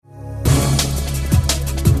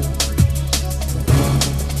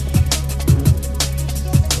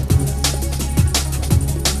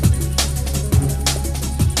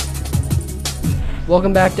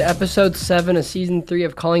Welcome back to episode 7 of season 3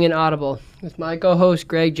 of Calling An Audible. With my co-host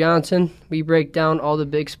Greg Johnson, we break down all the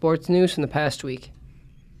big sports news from the past week.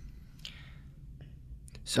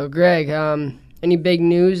 So Greg, any big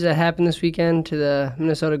news that happened this weekend to the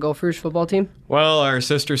Minnesota Gophers football team? Well, our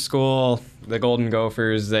sister school, the Golden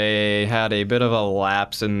Gophers, they had a bit of a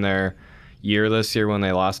lapse in their year this year when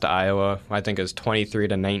they lost to Iowa. I think it was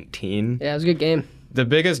 23-19. Yeah, it was a good game. The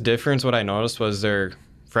biggest difference, what I noticed, was their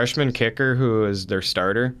freshman kicker, who is their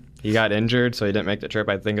starter. He got injured, so he didn't make the trip.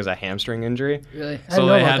 I think it was a hamstring injury. Really? So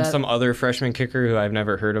they had some other freshman kicker who I've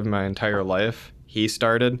never heard of my entire life. He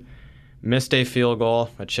started, missed a field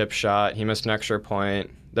goal, a chip shot. He missed an extra point.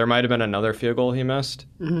 There might have been another field goal he missed.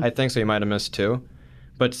 I think so. He might have missed 2.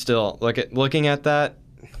 But still, looking at that,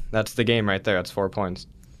 that's the game right there. That's 4 points.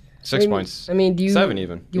 6 points. I mean, do you 7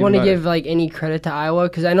 even. Do you want to give any credit to Iowa?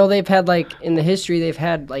 Because I know they've had in the history they've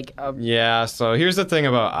had a Yeah. So here's the thing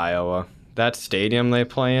about Iowa. That stadium they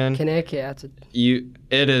play in. Kinnick,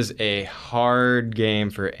 It is a hard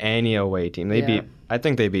game for any away team. I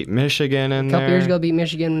think they beat Michigan in there. A couple years ago, beat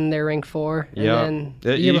Michigan when they're ranked 4. And then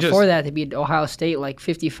the year before that, they beat Ohio State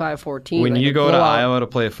 55-14. When you go to Iowa to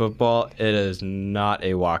play football, it is not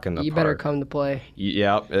a walk in the park. You better come to play.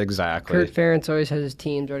 Yep, exactly. Kurt Ferentz always has his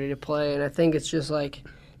teams ready to play, and I think it's just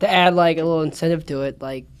to add a little incentive to it.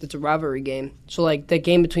 It's a rivalry game. So the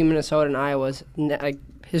game between Minnesota and Iowa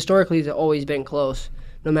historically has always been close.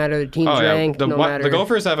 No matter the team's ranked, The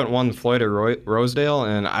Gophers haven't won Floyd or Rosedale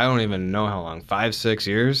in I don't even know how long, 5-6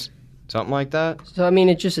 years, something like that. So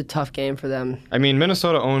it's just a tough game for them.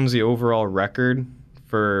 Minnesota owns the overall record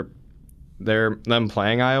for them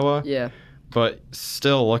playing Iowa. Yeah. But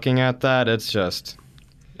still, looking at that,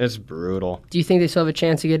 it's brutal. Do you think they still have a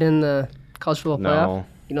chance to get in the college football playoff? No.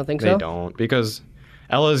 You don't think so? They don't, because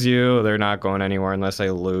LSU, they're not going anywhere unless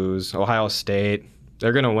they lose. Ohio State,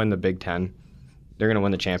 they're going to win the Big Ten. They're going to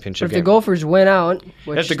win the championship game. If the Gophers win out,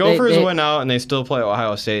 if the Gophers win out and they still play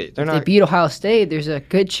Ohio State, they beat Ohio State, there's a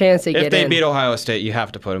good chance they get in. If they beat Ohio State, you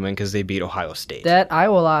have to put them in because they beat Ohio State. That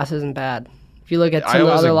Iowa loss isn't bad. If you look at some of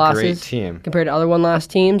the other losses great team. Compared to other one-loss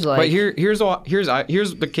teams, But here's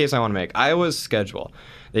the case I want to make. Iowa's schedule.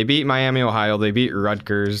 They beat Miami, Ohio. They beat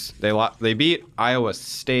Rutgers. They beat Iowa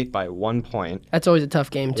State by 1 point. That's always a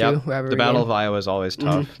tough game too. Yep. The Battle of Iowa is always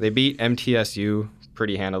tough. Mm-hmm. They beat MTSU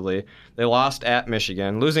pretty handily. They lost at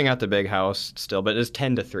Michigan, losing at the Big House still, but it's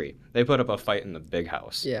 10-3. They put up a fight in the Big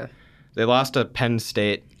House. Yeah. They lost to Penn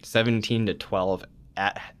State 17-12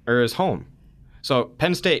 at home. So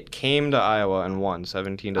Penn State came to Iowa and won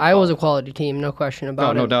 17-12. Iowa's a quality team, no question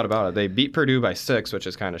about it. No doubt about it. They beat Purdue by 6, which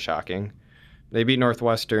is kind of shocking. They beat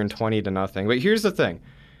Northwestern 20-0. But here's the thing.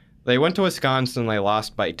 They went to Wisconsin, they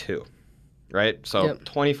lost by 2. Right? So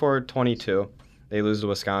 24-22. They lose to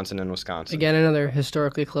Wisconsin in Wisconsin. Again, another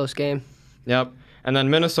historically close game. Yep. And then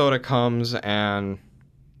Minnesota comes and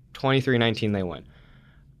 23-19 they win.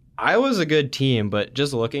 Iowa's a good team, but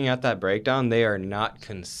just looking at that breakdown, they are not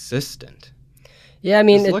consistent. Yeah,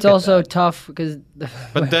 it's also tough because...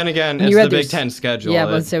 But then again, it's the Big Ten schedule. Yeah,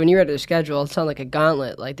 but when you read their schedule, it sounds like a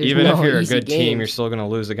gauntlet. Even if you're a good team, you're still going to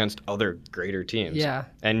lose against other greater teams. Yeah.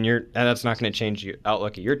 And that's not going to change the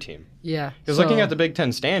outlook of your team. Yeah. Because looking at the Big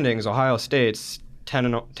Ten standings, Ohio State's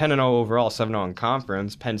 10-0 overall, 7-0 in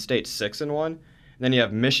conference. Penn State 6-1. And then you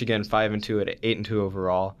have Michigan 5-2 at 8-2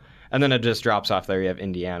 overall. And then it just drops off there. You have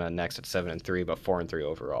Indiana next at 7-3, but 4-3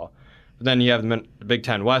 overall. But then you have the Big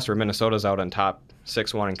Ten West, where Minnesota's out on top,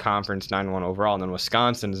 6-1 in conference, 9-1 overall, and then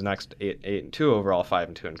Wisconsin's next 8-2 overall,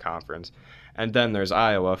 5-2 in conference. And then there's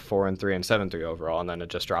Iowa, 4-3 and 7-3 overall, and then it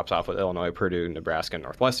just drops off with Illinois, Purdue, Nebraska, and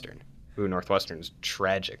Northwestern. Who Northwestern's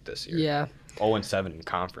tragic this year. Yeah. 0-7 in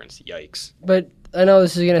conference. Yikes. But I know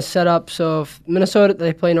this is going to set up, so if Minnesota,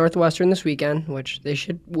 they play Northwestern this weekend, which they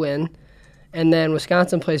should win. And then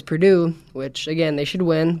Wisconsin plays Purdue, which, again, they should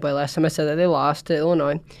win. But last time I said that, they lost to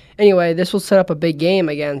Illinois. Anyway, this will set up a big game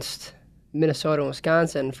against Minnesota and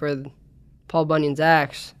Wisconsin for Paul Bunyan's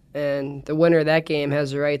Axe. And the winner of that game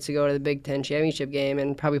has the right to go to the Big Ten championship game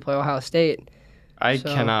and probably play Ohio State. I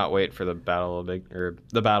cannot wait for the Battle of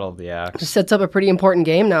the Axe. It sets up a pretty important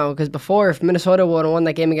game now, because before, if Minnesota would have won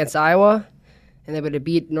that game against Iowa and they would have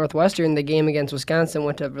beat Northwestern, the game against Wisconsin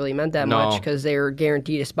wouldn't have really meant that much because they were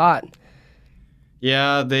guaranteed a spot.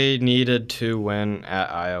 Yeah, they needed to win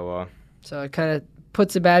at Iowa. So it kind of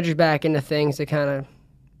puts the Badgers back into things to kind of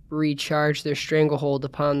recharge their stranglehold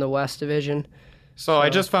upon the West Division. So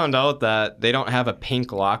I just found out that they don't have a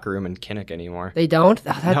pink locker room in Kinnick anymore. They don't?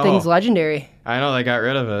 That thing's legendary. I know, they got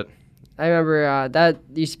rid of it. I remember that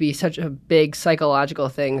used to be such a big psychological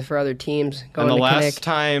thing for other teams going to Kinnick. And the last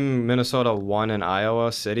time Minnesota won in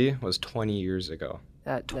Iowa City was 20 years ago.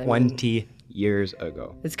 20 years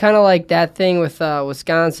ago. It's kind of like that thing with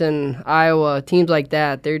Wisconsin, Iowa, teams like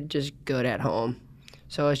that. They're just good at home.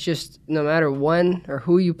 So it's just no matter when or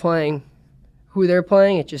who they're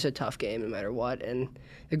playing, it's just a tough game no matter what. And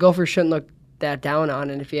the Gophers shouldn't look that down on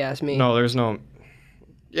it, if you ask me. No, there's no.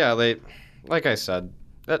 Yeah, like I said,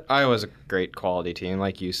 that Iowa's a great quality team.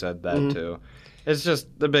 Like you said that too. It's just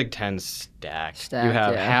the Big Ten's stacked. You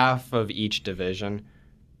have half of each division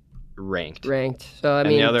ranked. So I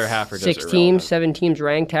mean, the other half are just 6 teams, 7 teams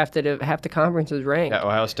ranked. Half the conference is ranked. Yeah,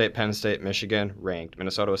 Ohio State, Penn State, Michigan ranked.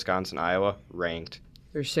 Minnesota, Wisconsin, Iowa ranked.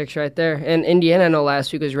 There's 6 right there. And Indiana, I know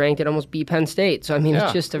last week was ranked. It almost beat Penn State. So I mean,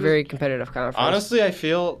 it's just a very competitive conference. Honestly, I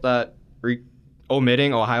feel that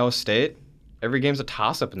omitting Ohio State, every game's a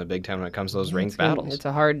toss-up in the Big Ten when it comes to those ranked battles. It's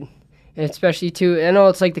a hard. And especially, too, I know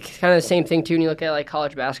it's like kind of the same thing, too, when you look at like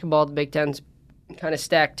college basketball. The Big Ten's kind of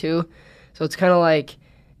stacked, too. So it's kind of like,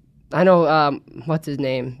 I know, what's his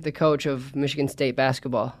name? The coach of Michigan State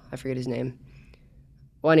basketball. I forget his name.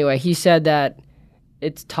 Well, anyway, he said that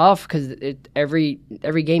it's tough because every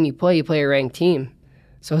game you play a ranked team.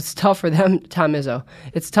 So it's tough for them, Tom Izzo.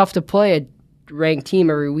 It's tough to play a ranked team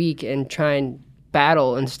every week and try and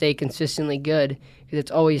battle and stay consistently good because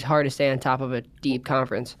it's always hard to stay on top of a deep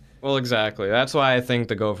conference. Well, exactly. That's why I think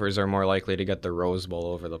the Gophers are more likely to get the Rose Bowl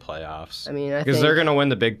over the playoffs. I mean, because they're going to win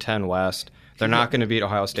the Big Ten West. They're not going to beat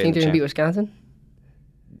Ohio State. Think they're going to beat Wisconsin?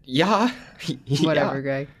 Yeah. Whatever,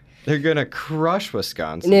 Greg. They're going to crush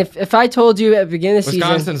Wisconsin. And if I told you at the beginning of the season...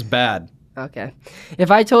 Wisconsin's bad. Okay.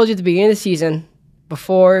 If I told you at the beginning of the season,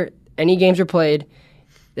 before any games are played,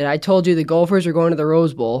 that I told you the Gophers are going to the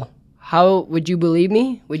Rose Bowl, how would you believe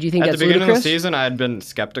me? Would you think that's ludicrous? At the beginning of the season, I had been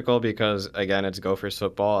skeptical because, again, it's Gophers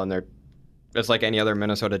football, and it's like any other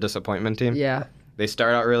Minnesota disappointment team. Yeah. They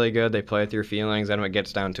start out really good. They play with your feelings. Then when it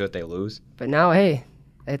gets down to it, they lose. But now, hey,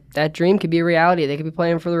 that dream could be a reality. They could be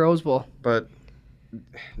playing for the Rose Bowl. But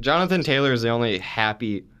Jonathan Taylor is the only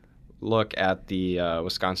happy look at the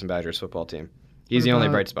Wisconsin Badgers football team. He's the only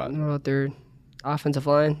bright spot. What about their offensive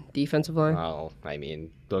line, defensive line? Well, I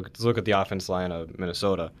mean, look at the offensive line of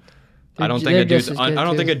Minnesota. I don't think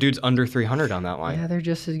a dude's under 300 on that line. Yeah, they're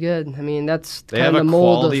just as good. I mean, they have a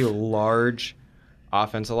quality, large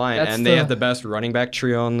offensive line, and they have the best running back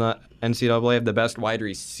trio in the NCAA. They have the best wide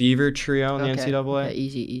receiver trio in the NCAA. Yeah,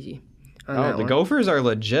 easy. The Gophers are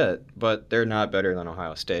legit, but they're not better than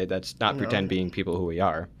Ohio State. That's not pretend being people who we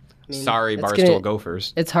are. I mean, sorry, Barstool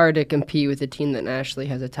Gophers. It's hard to compete with a team that nationally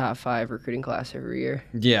has a top 5 recruiting class every year.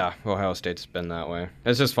 Yeah, Ohio State's been that way.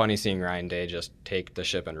 It's just funny seeing Ryan Day just take the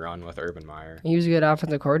ship and run with Urban Meyer. He was a good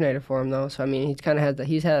offensive coordinator for him, though. So I mean,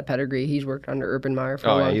 he's had a pedigree. He's worked under Urban Meyer for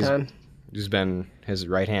a long time. He's been his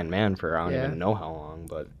right-hand man for I don't even know how long,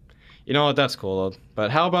 but you know what? That's cool, though.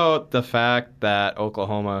 But how about the fact that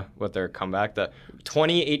Oklahoma, with their comeback, the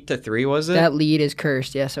 28-3 was it? That lead is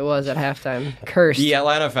cursed. Yes, it was at halftime. Cursed. The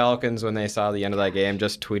Atlanta Falcons, when they saw the end of that game,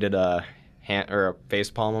 just tweeted a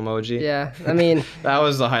facepalm emoji. Yeah, I mean that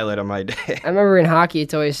was the highlight of my day. I remember in hockey,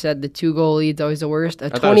 it's always said the 2-goal lead's always the worst. I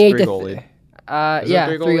thought it was 3-goal lead.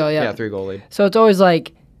 3-goal. Yeah, 3-goal lead. So it's always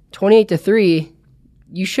like 28-3.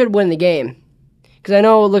 You should win the game. Because I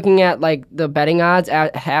know looking at like the betting odds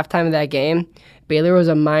at halftime of that game, Baylor was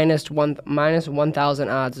a minus 1,000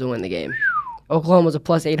 odds to win the game. Oklahoma was a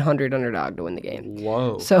plus 800 underdog to win the game.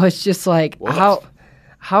 Whoa! So it's just like how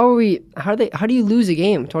do you lose a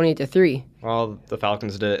game 28-3? Well, the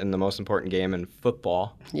Falcons did it in the most important game in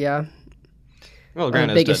football. Yeah. Well,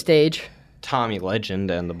 granted, the biggest stage. Tommy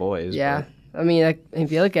Legend and the boys. Yeah. But I mean,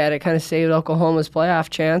 if you look at it, it kind of saved Oklahoma's playoff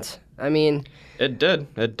chance. I mean, it did.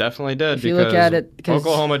 It definitely did. If you look at it,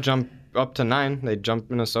 Oklahoma jumped up to 9. They jumped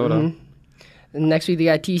Minnesota. Mm-hmm. And next week they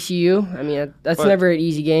got TCU. I mean, that's never an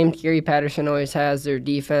easy game. Gary Patterson always has their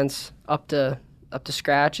defense up to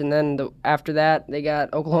scratch. And then after that, they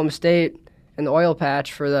got Oklahoma State and the oil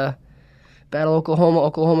patch for the Battle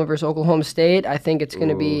Oklahoma versus Oklahoma State. I think it's going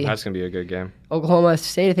to be... That's going to be a good game. Oklahoma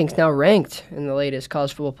State, I think, is now ranked in the latest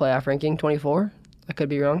college football playoff ranking, 24. I could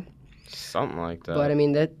be wrong. Something like that. But, I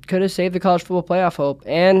mean, that could have saved the college football playoff hope.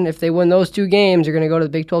 And if they win those 2 games, they're going to go to the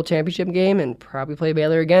Big 12 championship game and probably play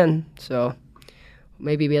Baylor again. So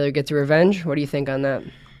maybe Baylor gets a revenge. What do you think on that?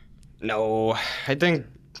 No, I think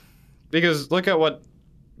because look at what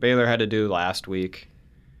Baylor had to do last week.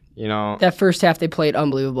 You know, that first half they played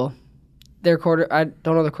unbelievable. I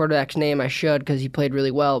don't know the quarterback's name. I should because he played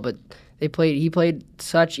really well, but he played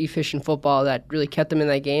such efficient football that really kept them in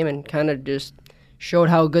that game and kind of just showed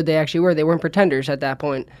how good they actually were. They weren't pretenders at that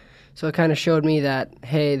point. So it kind of showed me that,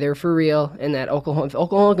 hey, they're for real, and that if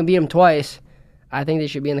Oklahoma can beat them twice, I think they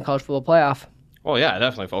should be in the college football playoff. Well, yeah,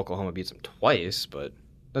 definitely if Oklahoma beats them twice, but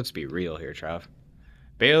let's be real here, Trav.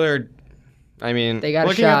 Baylor, I mean, They got a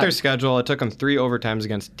looking at shot. their schedule, it took them 3 overtimes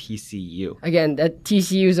against TCU. Again, that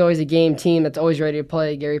TCU is always a game team that's always ready to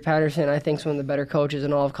play. Gary Patterson, I think, is one of the better coaches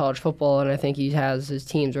in all of college football, and I think he has his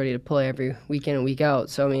teams ready to play every week in and week out.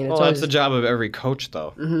 So, I mean, it's Well, always... that's the job of every coach,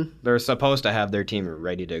 though. Mhm. They're supposed to have their team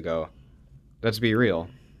ready to go. Let's be real.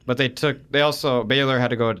 But Baylor had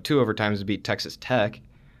to go to 2 overtimes to beat Texas Tech.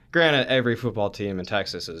 Granted, every football team in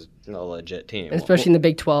Texas is a legit team. Especially in the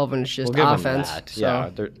Big 12 when it's just We'll give offense. them that. So,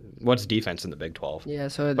 Yeah, what's defense in the Big 12? yeah,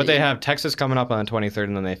 so But they have Texas coming up on the 23rd,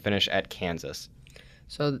 and then they finish at Kansas.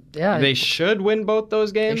 So, yeah, They should win both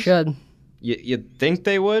those they games. should. You'd think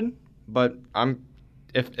they would, but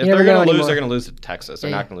if never they're know going to lose, anymore. they're going to lose to Texas. They're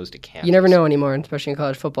Yeah, not going to lose to Kansas. You never know anymore, especially in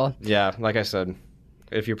college football. Yeah, like I said,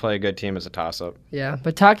 if you play a good team, it's a toss-up. Yeah,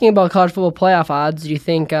 but talking about college football playoff odds, do you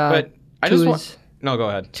think But I just want... Tua's, No, go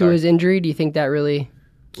ahead. Tua's injury, do you think that really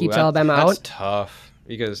keeps Alabama That's out? tough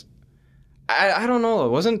because I don't know.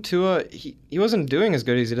 Wasn't Tua... He wasn't doing as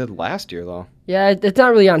good as he did last year, though. Yeah, it's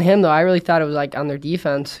not really on him, though. I really thought it was like on their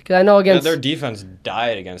defense. Because I know against... Their defense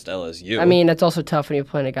died against LSU. I mean, it's also tough when you're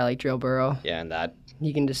playing a guy like Joe Burrow. Yeah, and that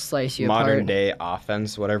He can just slice you apart. modern-day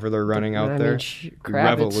offense, whatever they're running out there.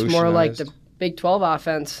 Crap, it's more like the revolutionized. Big 12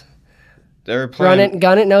 offense. They're Run playing... it,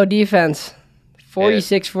 gun it, no defense.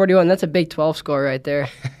 46-41, that's a Big 12 score right there.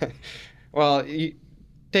 Well, you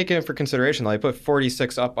take it for consideration, though. They put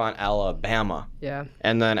 46 up on Alabama, Yeah.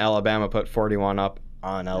 and then Alabama put 41 up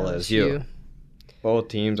on LSU. Both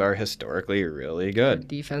teams are historically really good.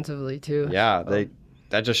 Defensively, too. Yeah,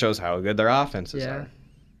 that just shows how good their offenses Yeah. are.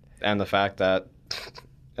 And the fact that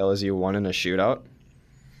LSU won in a shootout.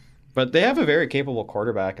 But they have a very capable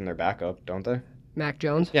quarterback in their backup, don't they? Mac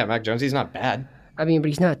Jones. Yeah, Mac Jones, he's not bad. I mean, but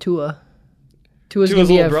he's not Tua. Tua's Tua's gonna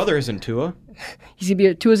be little brother isn't Tua.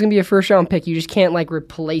 Tua's gonna be a first round pick. You just can't like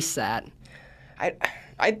replace that.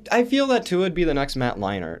 I feel that Tua would be the next Matt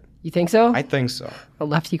Leinart. You think so? I think so. A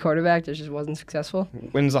lefty quarterback that just wasn't successful.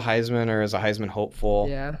 Wins a Heisman or is a Heisman hopeful.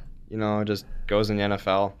 Yeah. You know, just goes in the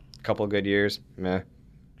NFL. A couple good years, meh.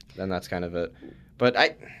 Then that's kind of it. But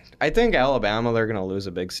I think Alabama, they're going to lose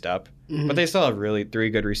a big step. Mm-hmm. But they still have really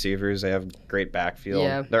 3 good receivers. They have great backfield.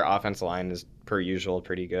 Yeah. Their offensive line is, per usual,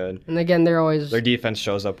 pretty good. And again, they're always Their defense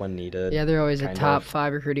shows up when needed. they're always a kind top of.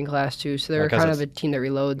 5 recruiting class too. So they're 'cause kind of it's- a team that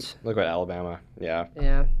reloads. Look at Alabama. Yeah.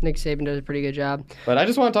 Yeah, Nick Saban does a pretty good job. But I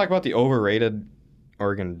just want to talk about the overrated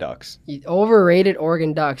Oregon Ducks. Overrated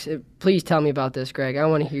Oregon Ducks. Please tell me about this, Greg. I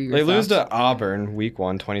want to hear your They lose thoughts. to Auburn week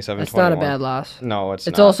 1, 27-21. That's not a bad loss. No, it's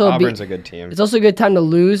It's not. also Auburn's a good team. It's also a good time to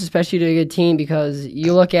lose, especially to a good team, because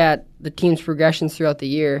you look at the team's progressions throughout the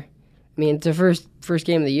year. I mean, it's the first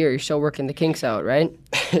game of the year. You're still working the kinks out, right?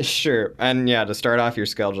 Sure. And yeah, to start off your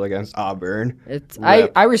schedule against Auburn. It's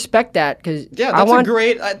Rip. I respect that because Yeah,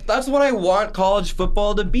 that's what I want college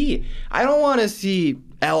football to be. I don't want to see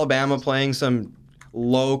Alabama playing some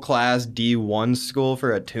low-class D1 school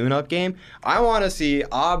for a tune-up game. I want to see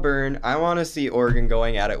Auburn. I want to see Oregon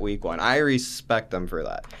going at it week 1. I respect them for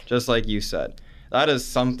that. Just like you said. That is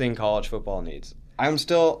something college football needs. I'm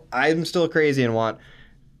still crazy and want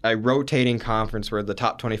a rotating conference where the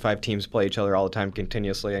top 25 teams play each other all the time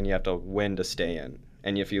continuously and you have to win to stay in.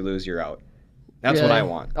 And if you lose, you're out. That's what I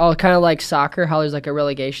want. Oh, kind of like soccer, how there's like a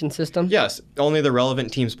relegation system. Yes, only the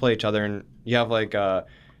relevant teams play each other, and you have like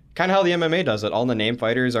kind of how the MMA does it. All the name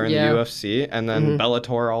fighters are in the UFC, and then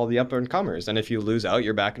Bellator, all the up and comers. And if you lose out,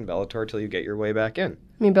 you're back in Bellator till you get your way back in.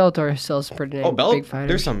 I mean, Bellator still has some pretty big fighters.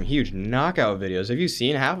 There's some huge knockout videos. Have you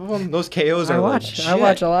seen half of them? Those KOs are legit. I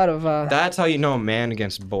watch a lot of. That's how you know man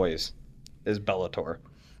against boys is Bellator.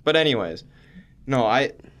 But anyways, no,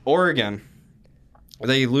 Oregon.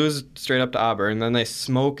 They lose straight up to Auburn, then they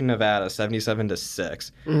smoke Nevada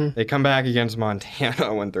 77-6. Mm-hmm. They come back against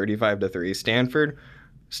Montana, win 35-3.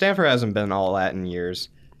 Stanford hasn't been all that in years.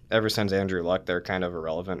 Ever since Andrew Luck, they're kind of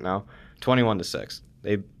irrelevant now. 21-6.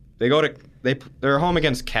 They're home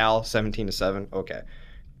against Cal 17-7. Okay.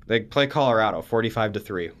 They play Colorado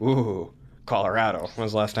 45-3. Ooh, Colorado. When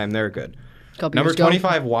was the last time they're good? Number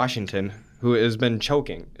 25 Washington, who has been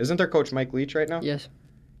choking. Isn't their coach Mike Leach right now? Yes.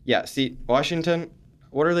 Yeah, see, Washington,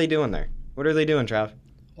 what are they doing there? What are they doing, Trav?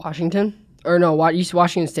 Washington? Or no,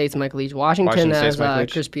 Washington State's Mike Leach. Washington State's has Mike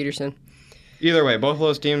Leach. Chris Peterson. Either way, both of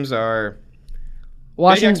those teams are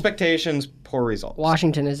big expectations, poor results.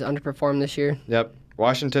 Washington has underperformed this year. Yep.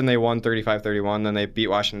 Washington, they won 35-31, then they beat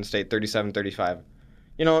Washington State 37-35.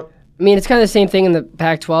 You know, I mean, it's kind of the same thing in the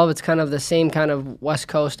Pac-12. It's kind of the same kind of West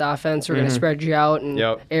Coast offense. We're going to spread you out and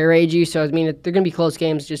air raid you. So, I mean, they're going to be close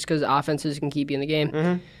games just because offenses can keep you in the game.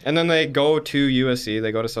 Mm-hmm. And then they go to USC.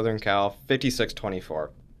 They go to Southern Cal, 56-24.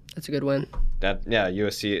 That's a good win.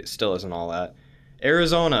 USC still isn't all that.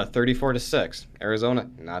 Arizona, 34-6. Arizona,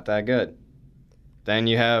 not that good. Then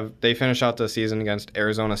they finish out the season against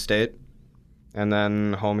Arizona State, and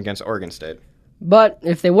then home against Oregon State. But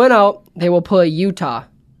if they win out, they will play Utah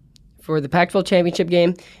for the Pac-12 championship game.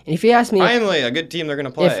 And if you ask me, finally a good team they're going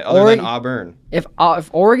to play, other than Auburn. If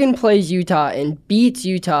Oregon plays Utah and beats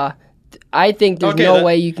Utah, I think there's no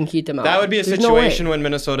way you can keep them out. That would be a situation when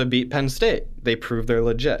Minnesota beat Penn State. They prove they're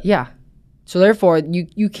legit. Yeah. So therefore,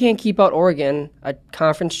 you can't keep out Oregon, a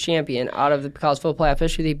conference champion, out of the college football playoff,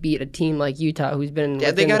 especially if they beat a team like Utah, who's been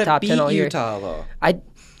in the top 10 all year. Utah, though.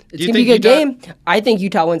 It's gonna be a good game. I think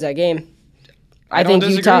Utah wins that game. I think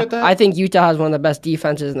Utah has one of the best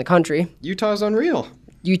defenses in the country. Utah's unreal.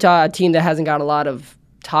 Utah, a team that hasn't got a lot of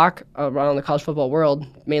talk around the college football world,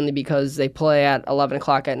 mainly because they play at 11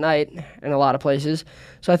 o'clock at night in a lot of places.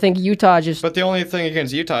 So I think Utah just... But the only thing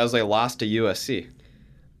against Utah is they lost to USC.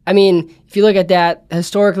 I mean, if you look at that,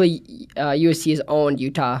 historically, USC has owned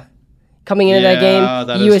Utah. Coming into that game,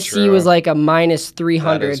 USC was like a minus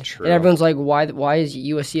 300. That is true. And everyone's like, why is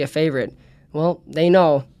USC a favorite? Well, they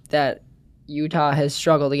know that Utah has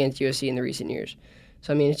struggled against USC in the recent years.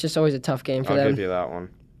 So, I mean, it's just always a tough game for them. I'll give you that one.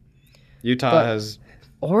 Utah has...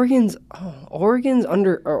 Oregon's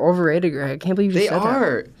under or overrated, Greg. I can't believe you said that. They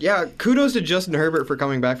are. Yeah, kudos to Justin Herbert for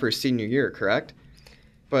coming back for his senior year, correct?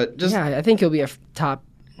 But just... Yeah, I think he'll be a top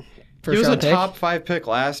first He was a pick. top 5 pick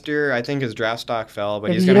last year. I think his draft stock fell,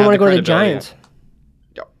 but he's going to have the credibility. You don't want to go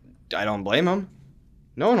to the Giants. I don't blame him.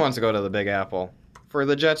 No one wants to go to the Big Apple for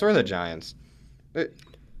the Jets or the Giants.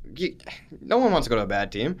 No one wants to go to a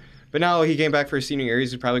bad team. But now he came back for his senior year.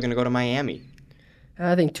 He's probably going to go to Miami.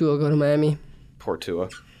 I think Tua will go to Miami. Poor Tua.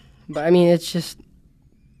 But, I mean, it's just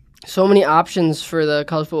so many options for the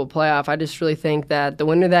college football playoff. I just really think that the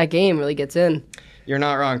winner of that game really gets in. You're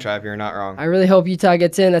not wrong, Trav. You're not wrong. I really hope Utah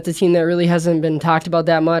gets in. That's a team that really hasn't been talked about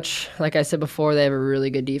that much. Like I said before, they have a really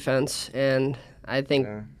good defense. And I think...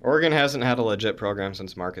 Yeah. Oregon hasn't had a legit program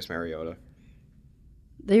since Marcus Mariota.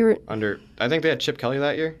 They were... I think they had Chip Kelly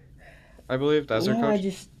that year, I believe. That's their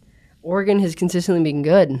coach. Oregon has consistently been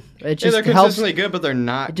good. It just they're consistently good, but they're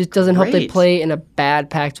not. It just doesn't help they play in a bad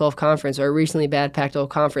Pac-12 conference or a recently bad Pac-12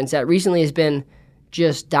 conference that recently has been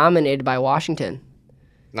just dominated by Washington.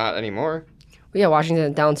 Not anymore. Well, yeah,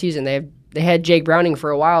 Washington down season. They had Jake Browning for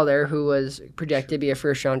a while there, who was projected to be a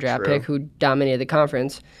first-round draft pick, who dominated the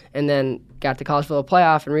conference, and then got to college football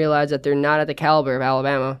playoff and realized that they're not at the caliber of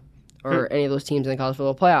Alabama or any of those teams in the college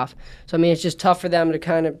football playoff. So I mean, it's just tough for them to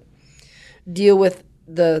kind of deal with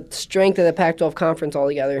the strength of the Pac-12 conference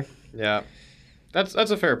altogether. Yeah, that's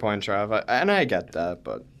a fair point, Trav, and I get that,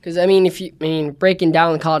 but because I mean, breaking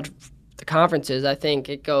down the conferences, I think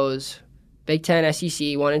it goes Big Ten,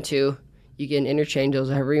 SEC 1 and 2. You can interchange those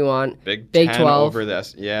however you want. Big 12 over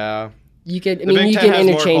this, yeah. You could, Big Ten has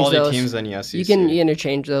interchange more those teams than the SEC. You can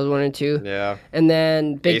interchange those 1 and 2. Yeah. And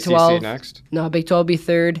then Big ACC 12 next. No, Big 12 be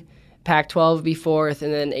third, Pac-12 be fourth,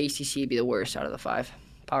 and then ACC be the worst out of the 5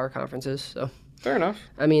 power conferences. So. Fair enough.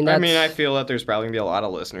 I mean, I feel that there's probably going to be a lot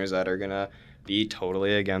of listeners that are going to be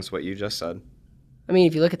totally against what you just said. I mean,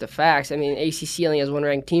 if you look at the facts, I mean, ACC only has one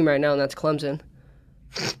ranked team right now, and that's Clemson.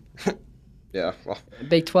 Yeah, well.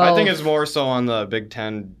 Big 12. I think it's more so on the Big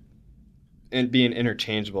Ten being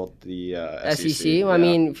interchangeable to the SEC. Well, yeah. I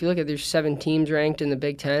mean, if you look at there's 7 teams ranked in the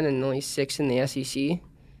Big Ten and only 6 in the SEC.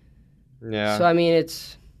 Yeah. So, I mean,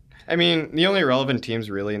 it's... the only relevant teams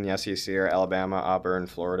really in the SEC are Alabama, Auburn,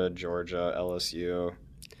 Florida, Georgia, LSU,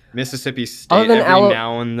 Mississippi State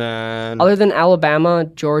now and then. Other than Alabama,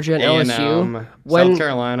 Georgia, and LSU. South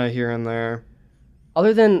Carolina here and there.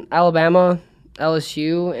 Other than Alabama,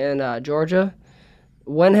 LSU, and Georgia,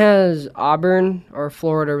 when has Auburn or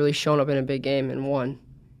Florida really shown up in a big game and won?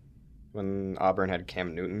 When Auburn had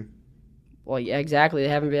Cam Newton. Well, yeah, exactly. They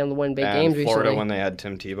haven't been able to win big games recently. Florida when they had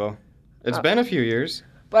Tim Tebow. It's been a few years.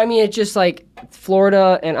 But, I mean, it's just like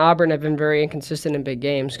Florida and Auburn have been very inconsistent in big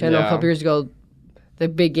games. I know a couple years ago, the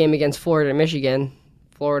big game against Florida and Michigan,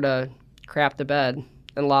 Florida crapped the bed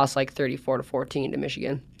and lost like 34-14 to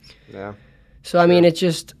Michigan. Yeah. So, I mean, it's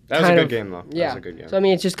just that was a good game, though. Yeah. That was a good game. So, I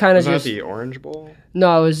mean, it's just kind of just... Was that the Orange Bowl?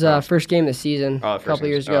 No, it was first game of the season a couple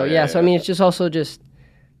years ago. Yeah, so, I mean, it's just also just,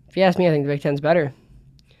 if you ask me, I think the Big Ten's better.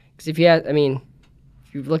 Because if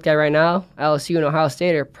you've looked at it right now, LSU and Ohio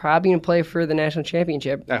State are probably going to play for the national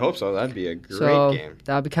championship. I hope so. That'd be a great game.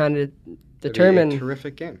 That would be kind of determine a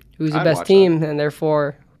terrific game. Who's the best team, and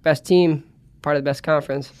therefore best team, part of the best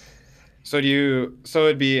conference. So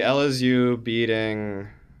it'd be LSU beating.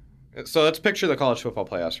 So let's picture the college football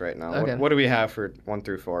playoffs right now. Okay. What do we have for 1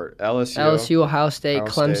 through 4? LSU, Ohio State,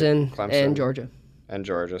 Clemson, and Georgia. And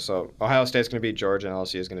Georgia. So Ohio State's going to beat Georgia, and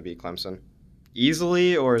LSU is going to beat Clemson.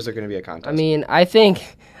 Easily, or is there going to be a contest? I mean, I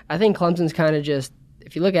think Clemson's kind of just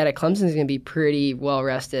if you look at it, Clemson's going to be pretty well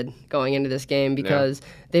rested going into this game because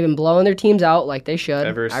they've been blowing their teams out like they should.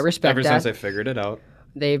 I respect ever that. since they figured it out.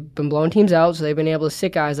 They've been blowing teams out, so they've been able to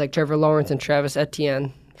sit guys like Trevor Lawrence and Travis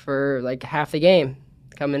Etienne for like half the game.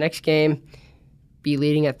 Come the next game, be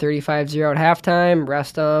leading at 35-0 at halftime,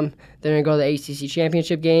 rest them. They're going to go to the ACC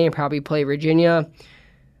championship game, probably play Virginia.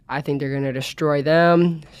 I think they're going to destroy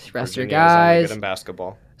them, rest their guys. Good in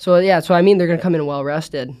basketball. So they're going to come in well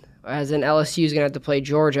rested. As in LSU is going to have to play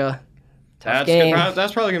Georgia. Tough game.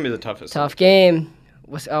 That's probably going to be the toughest. Tough game.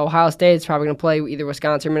 Ohio State's probably going to play either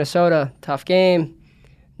Wisconsin or Minnesota. Tough game.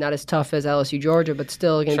 Not as tough as LSU Georgia, but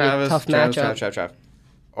still going to be a tough matchup. Trav.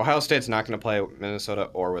 Ohio State's not going to play Minnesota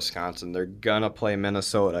or Wisconsin. They're going to play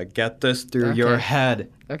Minnesota. Get this through your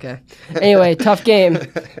head. Okay. Anyway, tough game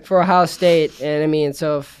for Ohio State. And I mean,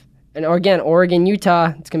 again, Oregon,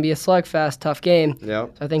 Utah, it's going to be a slugfest, tough game.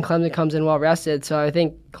 Yep. So I think Clemson comes in well rested. So I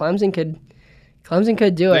think Clemson could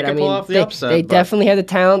do it. They could pull off the upset. They definitely have the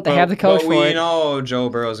talent. They have the coach for it. But we know Joe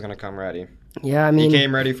Burrow is going to come ready. Yeah, I mean, he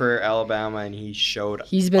came ready for Alabama, and he showed up.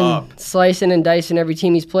 He's been slicing and dicing every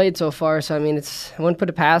team he's played so far. So I mean, I wouldn't put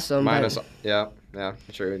it past him. Yeah,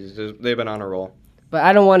 sure. They've been on a roll. But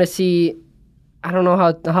I don't want to see. I don't know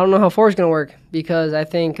how 4 is going to work because I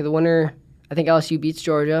think the winner. I think LSU beats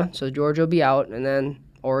Georgia, so Georgia will be out, and then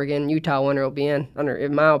Oregon, Utah winner will be in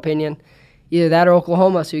my opinion, either that or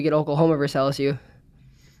Oklahoma. So you get Oklahoma versus LSU.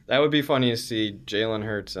 That would be funny to see Jalen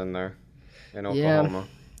Hurts in there in Oklahoma.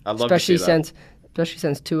 Yeah. I'd love to see that. Especially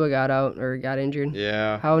since Tua got injured.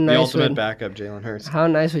 Yeah. How nice the ultimate backup, Jalen Hurts. How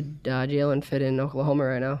nice would Jalen fit in Oklahoma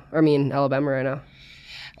right now? Alabama right now.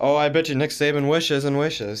 Oh, I bet you Nick Saban wishes and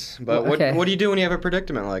wishes. But what do you do when you have a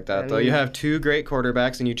predicament like that, though? You have 2 great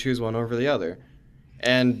quarterbacks and you choose one over the other.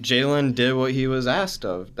 And Jalen did what he was asked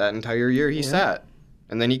of that entire year he sat.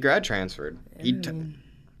 And then he grad transferred.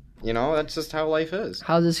 That's just how life is.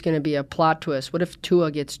 How's this going to be a plot twist? What if Tua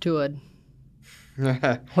gets Tua'd?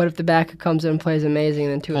 What if the backup comes in and plays amazing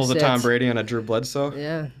and then Tua pulls sits? a Tom Brady on a Drew Bledsoe?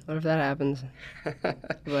 Yeah. What if that happens?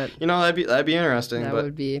 But that'd be interesting.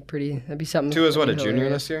 That'd be something. Tua's a junior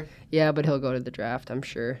this year? Yeah, but he'll go to the draft, I'm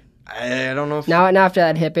sure. I don't know if... Now after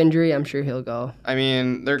that hip injury, I'm sure he'll go. I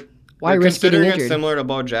mean, they're risk getting injured? It similar to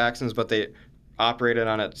Bo Jackson's, but they operated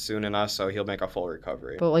on it soon enough, so he'll make a full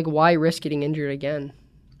recovery. But, why risk getting injured again?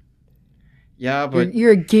 Yeah, but...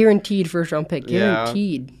 You're a guaranteed first-round pick.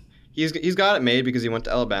 Guaranteed. Yeah. He's got it made because he went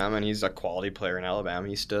to Alabama, and he's a quality player in Alabama.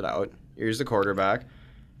 He stood out. Here's the quarterback.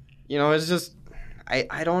 It's just...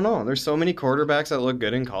 I don't know. There's so many quarterbacks that look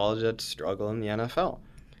good in college that struggle in the NFL.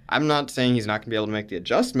 I'm not saying he's not going to be able to make the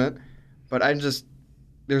adjustment, but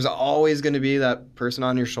there's always going to be that person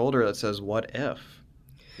on your shoulder that says, what if?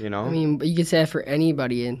 I mean, but you could say that for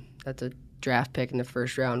anybody that's a draft pick in the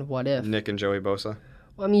first round. What if? Nick and Joey Bosa.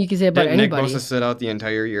 Well, I mean, you could say about anybody. Nick Bosa sit out the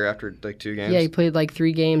entire year after 2 games? Yeah, he played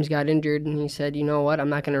 3 games, got injured, and he said, you know what, I'm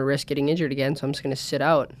not going to risk getting injured again, so I'm just going to sit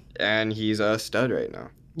out. And he's a stud right now.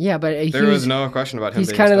 Yeah, but there was no question about him being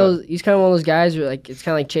He's kind of one of those guys where it's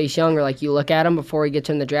kind of like Chase Young, where you look at him before he gets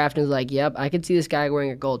in the draft and is like, yep, I could see this guy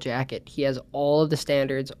wearing a gold jacket. He has all of the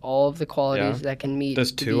standards, all of the qualities that can meet.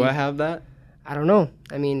 Does Tua have that? I don't know.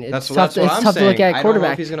 I mean, it's tough. That's it's tough to look at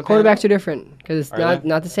quarterbacks. Quarterbacks are different because it's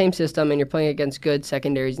not the same system, and you're playing against good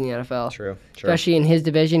secondaries in the NFL. True. Especially in his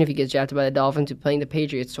division, if he gets drafted by the Dolphins, he's playing the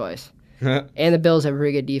Patriots twice, and the Bills have a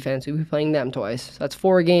pretty good defense. We'll be playing them twice. So that's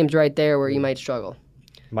 4 games right there where you might struggle.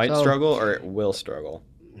 Struggle or it will struggle.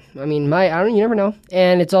 I mean, you never know,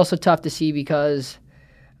 and it's also tough to see because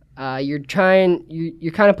you're kind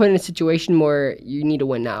of put in a situation where you need to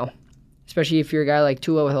win now. Especially if you're a guy like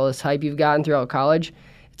Tua with all this hype you've gotten throughout college,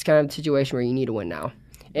 it's kind of a situation where you need to win now.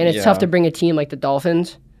 And it's tough to bring a team like the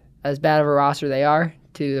Dolphins, as bad of a roster they are,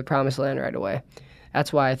 to the promised land right away.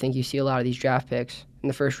 That's why I think you see a lot of these draft picks in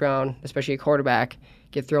the first round, especially a quarterback,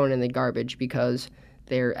 get thrown in the garbage because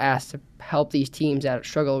they're asked to help these teams that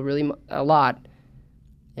struggle really a lot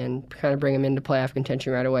and kind of bring them into playoff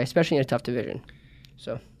contention right away, especially in a tough division.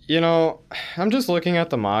 So. I'm just looking at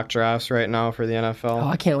the mock drafts right now for the NFL. Oh,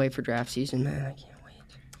 I can't wait for draft season, man. I can't wait.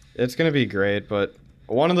 It's going to be great, but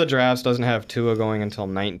one of the drafts doesn't have Tua going until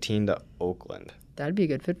 19 to Oakland. That'd be a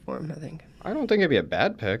good fit for him, I think. I don't think it'd be a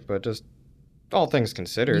bad pick, but just all things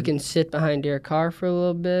considered. You can sit behind Derek Carr for a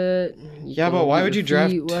little bit. But why would you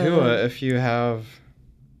draft Tua if you have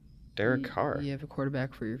Derek Carr? You have a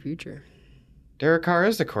quarterback for your future. Derek Carr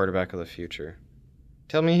is the quarterback of the future.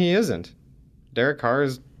 Tell me he isn't. Derek Carr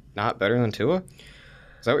is not better than Tua?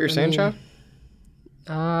 Is that what you're saying, Chad?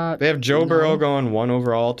 They have Joe Burrow going 1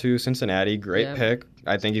 overall to Cincinnati. Great pick.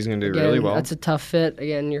 I think he's going to do really well. That's a tough fit.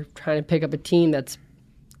 Again, you're trying to pick up a team that's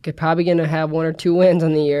probably going to have 1 or 2 wins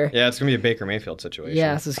on the year. Yeah, it's going to be a Baker Mayfield situation.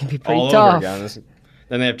 Yeah, so it's going to be pretty all tough. over again.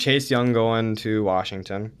 Then they have Chase Young going to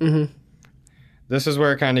Washington. Mm-hmm. This is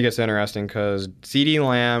where it kind of gets interesting because CeeDee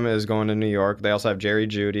Lamb is going to New York. They also have Jerry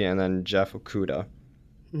Jeudy and then Jeff Okudah.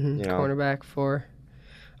 Mm-hmm. Cornerback for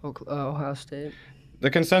Ohio State. The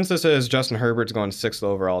consensus is Justin Herbert's going 6th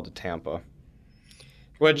overall to Tampa,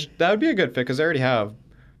 which that would be a good fit because they already have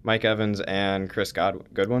Mike Evans and Chris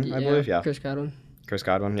Goodwin, I believe. Yeah, Chris Godwin. Chris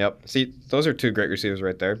Godwin, yep. See, those are 2 great receivers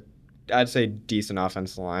right there. I'd say decent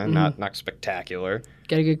offensive line, not spectacular.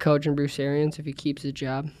 Get a good coach in Bruce Arians if he keeps his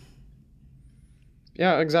job.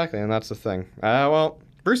 Yeah, exactly, and that's the thing. Well,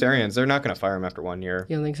 Bruce Arians, they're not going to fire him after 1 year.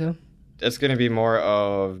 You don't think so? It's going to be more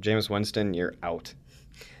of Jameis Winston, you're out.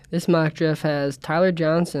 This mock draft has Tyler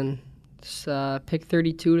Johnson, pick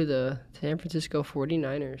 32 to the San Francisco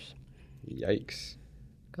 49ers. Yikes.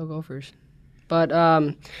 Go Gophers. But,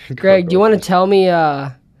 Greg, do you want to tell me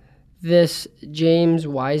this James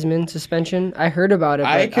Wiseman suspension? I heard about it,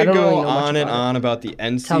 but I could don't go really know on much and about on about the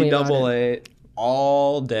NCAA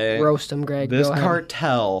all day. Roast him, Greg. This Go ahead.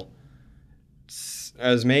 cartel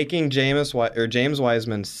is making James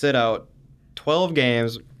Wiseman sit out 12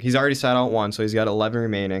 games. He's already sat out 1, so he's got 11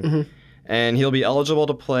 remaining. Mm-hmm. And he'll be eligible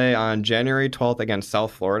to play on January 12th against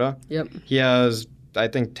South Florida. Yep. He has, I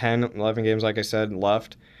think, 10, 11 games, like I said,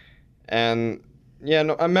 left. And, yeah,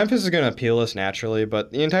 no, Memphis is going to appeal this naturally,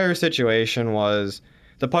 but the entire situation was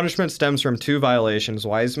the punishment stems from 2 violations.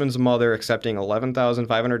 Wiseman's mother accepting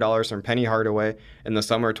 $11,500 from Penny Hardaway in the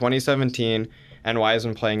summer of 2017, and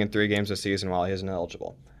Wiseman playing in 3 games a season while he isn't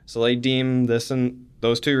eligible. So they deem this and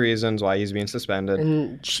those 2 reasons why he's being suspended.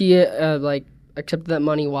 And she, accepted that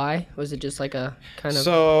money. Why? Was it just like a kind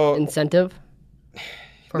of incentive?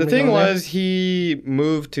 The thing was, he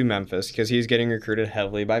moved to Memphis because he's getting recruited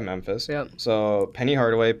heavily by Memphis. Yep. So Penny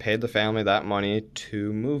Hardaway paid the family that money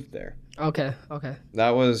to move there. Okay.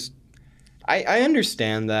 That was, I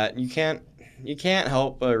understand that you can't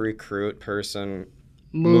help a recruit person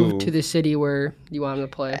move to the city where you want him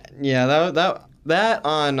to play. Yeah, that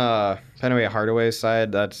on Penny Hardaway's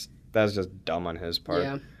side, that's just dumb on his part.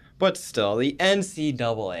 Yeah. But still, the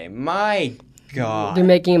NCAA, my God. They're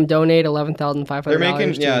making him donate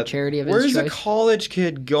 $11,500 to a charity of his choice. Where's a college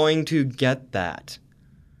kid going to get that?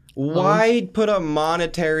 Why put a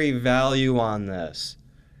monetary value on this?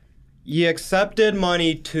 He accepted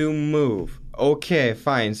money to move. Okay,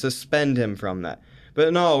 fine, suspend him from that.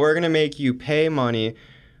 But no, we're going to make you pay money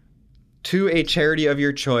to a charity of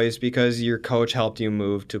your choice because your coach helped you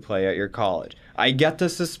move to play at your college. I get the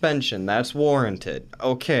suspension. That's warranted.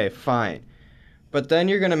 Okay, fine. But then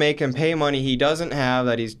you're going to make him pay money he doesn't have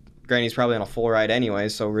that he's probably on a full ride anyway,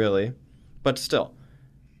 so really. But still.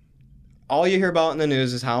 All you hear about in the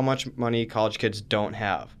news is how much money college kids don't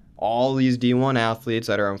have. All these D1 athletes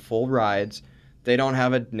that are on full rides, they don't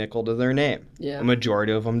have a nickel to their name. Yeah. A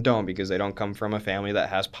majority of them don't because they don't come from a family that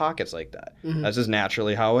has pockets like that. Mm-hmm. That's just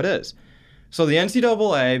naturally how it is. So the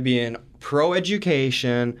NCAA being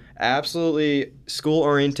pro-education, absolutely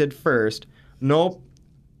school-oriented first, nope,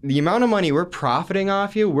 the amount of money we're profiting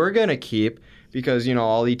off you, we're going to keep because,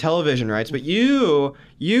 all the television rights. But you,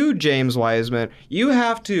 James Wiseman, you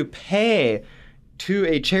have to pay to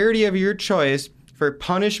a charity of your choice for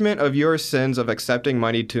punishment of your sins of accepting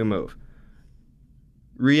money to move.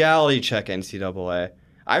 Reality check, NCAA.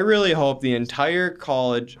 I really hope the entire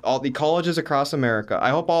college, all the colleges across America, I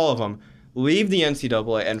hope all of them leave the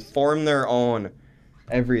NCAA and form their own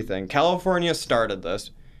everything. California started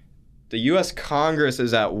this. The U.S. Congress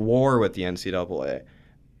is at war with the NCAA.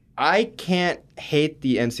 I can't hate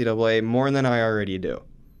the NCAA more than I already do.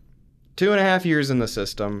 2.5 years in the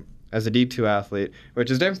system as a D2 athlete, which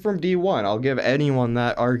is different from D1. I'll give anyone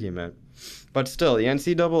that argument. But still, the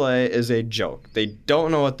NCAA is a joke. They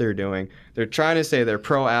don't know what they're doing. They're trying to say they're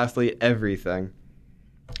pro-athlete everything,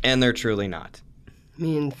 and they're truly not. I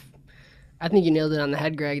mean, I think you nailed it on the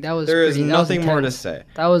head, Greg. There is nothing more to say.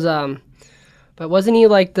 That was but wasn't he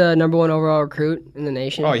like the number 1 overall recruit in the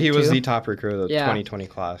nation? Oh, he was the top recruit of the 2020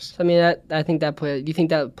 class. So, I mean, I think that played. Do you think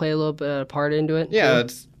that played a little bit of part into it? Yeah, too?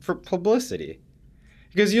 It's for publicity.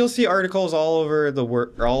 Because you'll see articles all over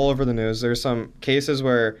the news. There's some cases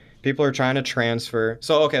where people are trying to transfer.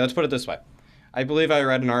 So, okay, let's put it this way. I believe I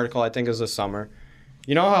read an article, I think it was this summer.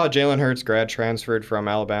 You know how Jalen Hurts grad transferred from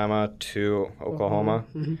Alabama to Oklahoma?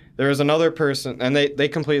 Mm-hmm. There was another person, and they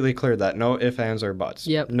completely cleared that. No ifs, ands, or buts.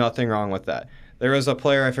 Yep. Nothing wrong with that. There was a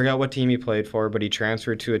player, I forgot what team he played for, but he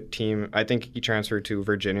transferred to a team, I think he transferred to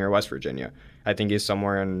Virginia or West Virginia. I think he's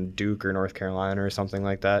somewhere in Duke or North Carolina or something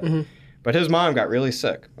like that. Mm-hmm. But his mom got really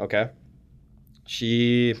sick, okay?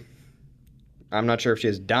 I'm not sure if she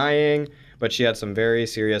is dying, but she had some very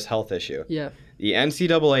serious health issue. Yeah. The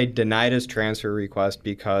NCAA denied his transfer request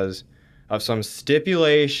because of some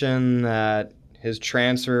stipulation that his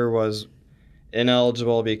transfer was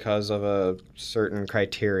ineligible because of a certain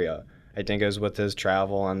criteria. I think it was with his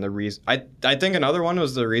travel and the reason. I think another one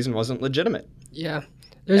was the reason wasn't legitimate. Yeah.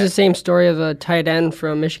 There's the same story of a tight end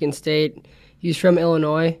from Michigan State. He's from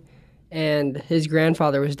Illinois, and his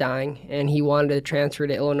grandfather was dying, and he wanted to transfer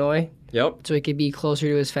to Illinois. Yep. So he could be closer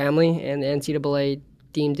to his family, and the NCAA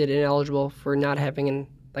deemed it ineligible for not having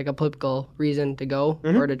a political reason to go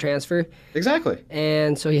or to transfer. Exactly.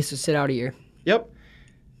 And so he has to sit out a year. Yep.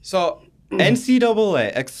 So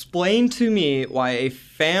NCAA, explain to me why a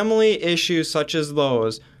family issue such as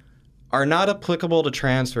those are not applicable to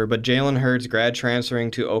transfer, but Jalen Hurts grad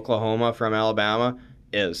transferring to Oklahoma from Alabama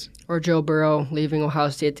is. Or Joe Burrow leaving Ohio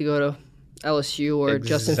State to go to LSU, or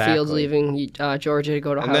Justin Fields leaving Georgia to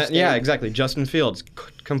go to Ohio State. Yeah, exactly. Justin Fields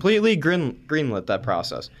completely greenlit that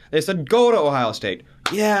process. They said, go to Ohio State.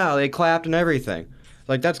 Yeah, they clapped and everything.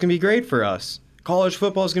 Like, that's going to be great for us. College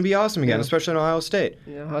football is going to be awesome again, especially in Ohio State.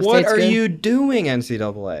 Yeah, Ohio What State's are good. you doing,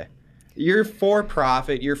 NCAA? You're for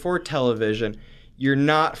profit. You're for television. You're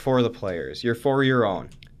not for the players. You're for your own.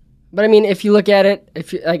 But I mean, if you look at it,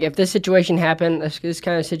 if this situation happened, this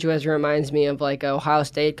kind of situation reminds me of Ohio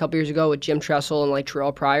State a couple years ago with Jim Tressel and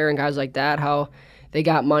Terrell Pryor and guys like that. How they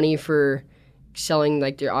got money for selling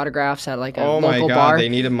their autographs at a local bar. Oh my God, they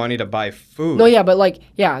needed money to buy food. No, yeah, but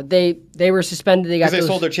they were suspended. They got because they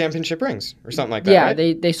sold their championship rings or something like that. Yeah,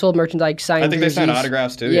 right? they sold merchandise, signed. I think jerseys. they signed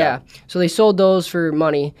autographs too. Yeah, so they sold those for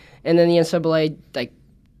money, and then the NCAA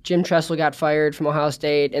Jim Tressel got fired from Ohio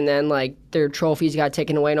State, and then their trophies got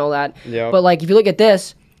taken away and all that. Yep. But if you look at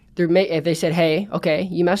this, if they said, "Hey, okay,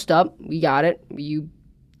 you messed up, we got it. You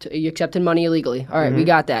accepted money illegally. All right, we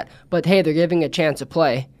got that." But hey, they're giving a chance to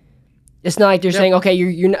play. It's not like they're saying, "Okay,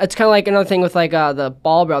 you're." It's kind of like another thing with the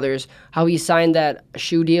Ball brothers, how he signed that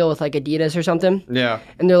shoe deal with Adidas or something. Yeah.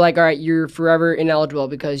 And they're like, "All right, you're forever ineligible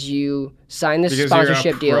because you signed this sponsorship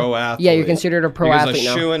you're a deal." pro athlete. Yeah, you're considered a pro athlete because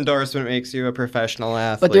now. a shoe endorsement makes you a professional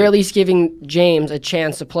athlete. But they're at least giving James a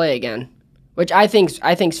chance to play again, which I think's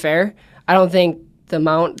fair. I don't think the pay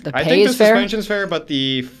is fair. I think the suspension's fair, but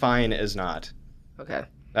the fine is not. Okay.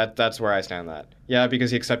 That's where I stand on that. Yeah,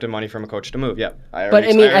 because he accepted money from a coach to move. Yeah, I But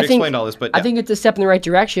already I think explained all this. But yeah. I think it's a step in the right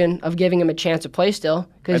direction of giving him a chance to play still.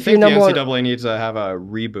 I If think you're the number NCAA needs to have a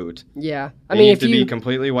reboot. yeah. They need to be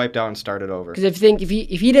completely wiped out and started over. Because if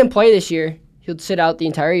he didn't play this year, he'll sit out the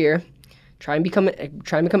entire year, try and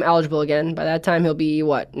become eligible again. By that time, he'll be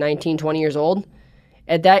 19, 20 years old.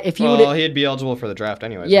 At that, if he would, he'd be eligible for the draft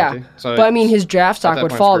anyways. yeah. Wouldn't he? So But I mean, his draft stock that would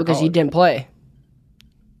point, fall it's for because he college. didn't play.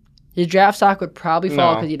 His draft stock would probably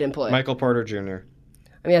fall because he didn't play. Michael Porter Jr.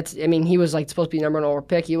 He was supposed to be the number one overall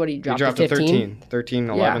pick. He dropped to to 15. 13,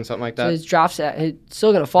 11, something like that. So his draft set, it's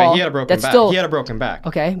still gonna fall. But he had a broken back. He had a broken back.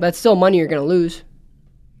 Okay, but it's still money you're gonna lose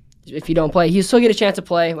if you don't play. He'll still get a chance to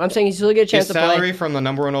play. I'm saying he'll still get a chance His to play. salary from the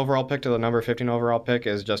number 1 overall pick to the number 15 overall pick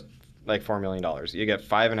is just $4 million. You get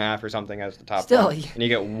 5.5 or something as the top Still, one, and you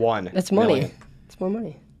get $1 That's money. million. It's more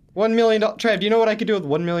money. $1 million. Trav, do you know what I could do with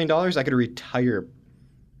 $1 million? I could retire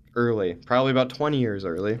early, probably about 20 years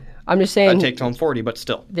early. I'm just saying. I'd take till I'm 40, but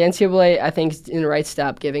still. The NCAA, I think, is in the right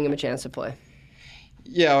step, giving him a chance to play.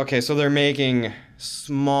 Yeah, okay, so they're making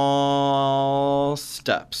small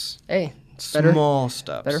steps. Hey, Small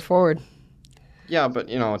steps. better forward. Yeah, but,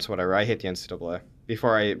 it's whatever. I hate the NCAA.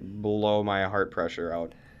 Before I blow my heart pressure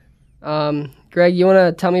out. Greg, you want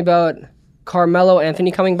to tell me about Carmelo Anthony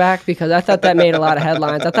coming back? Because I thought that made a lot of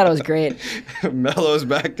headlines. I thought it was great. Melo's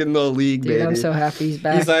back in the league, Dude, baby. I'm so happy he's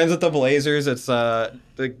back. He signs with the Blazers. It's the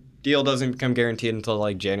deal doesn't become guaranteed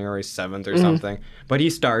until January 7th or something. But he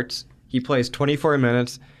starts. He plays 24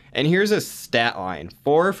 minutes. And here's his stat line.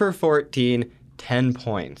 4 for 14, 10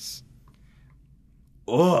 points.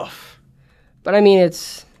 Oof. But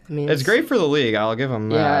it's great for the league. I'll give him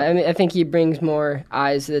that. Yeah, I think he brings more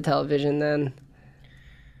eyes to the television than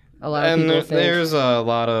a lot of people think. There's a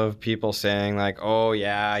lot of people saying oh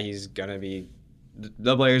yeah, he's gonna be.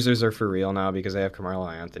 The Blazers are for real now because they have Carmelo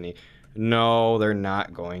Anthony. No, they're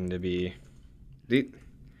not going to be.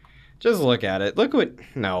 Just look at it.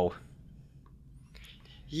 No.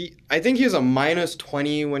 I think he was a minus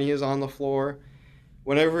 20 when he was on the floor.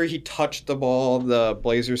 Whenever he touched the ball, the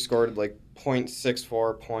Blazers scored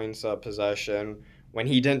 0.64 points of possession. When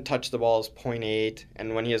he didn't touch the ball, it's 0.8.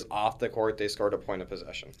 And when he is off the court, they scored a point of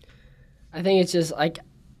possession. I think it's just I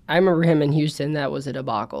remember him in Houston. That was a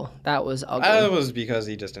debacle. That was ugly. That was because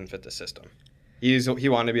he just didn't fit the system. He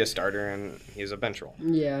wanted to be a starter, and he's a bench role.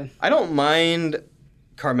 Yeah. I don't mind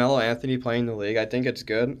Carmelo Anthony playing the league. I think it's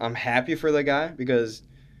good. I'm happy for the guy because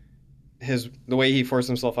the way he forced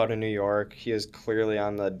himself out of New York, he is clearly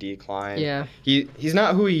on the decline. Yeah. He's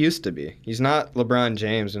not who he used to be. He's not LeBron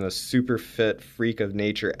James and a super fit freak of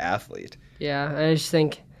nature athlete. Yeah, I just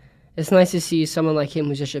think it's nice to see someone like him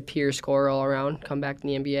who's just a pure scorer all around come back to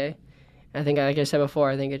the NBA. I think, like I said before,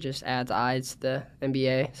 I think it just adds eyes to the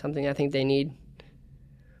NBA, something I think they need.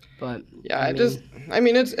 But yeah,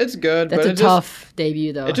 it's good. That's but a tough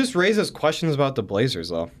debut, though. It just raises questions about the Blazers,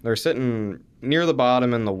 though. They're sitting near the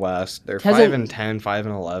bottom in the West. They're 5-10,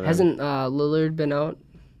 5-11. Hasn't Lillard been out?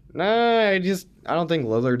 Nah, I don't think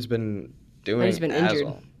Lillard's been doing. He's been injured.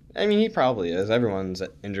 Well. I mean, he probably is. Everyone's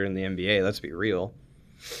injured in the NBA. Let's be real.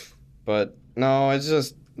 But no, it's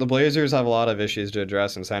just the Blazers have a lot of issues to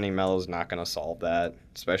address, and signing Melo's not going to solve that,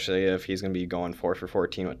 especially if he's going to be going 4 for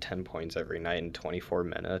 14 with 10 points every night in 24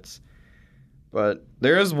 minutes. But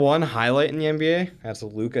there is one highlight in the NBA. That's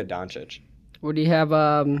Luka Doncic. What do you have?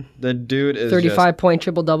 The dude is 35-point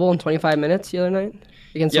triple-double in 25 minutes the other night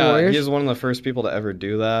against the Warriors? Yeah, he's one of the first people to ever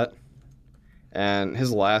do that. And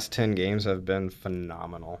his last 10 games have been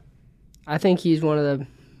phenomenal. I think he's one of the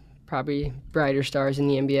probably brighter stars in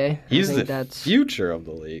the NBA. He's future of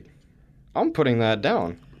the league. I'm putting that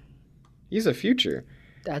down. He's a future.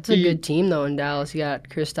 That's a good team, though, in Dallas. You got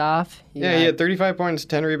Kristoff. He had 35 points,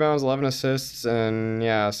 10 rebounds, 11 assists, and,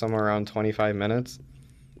 somewhere around 25 minutes.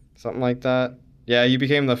 Something like that. Yeah, he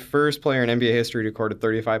became the first player in NBA history to record a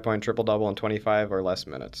 35-point triple-double in 25 or less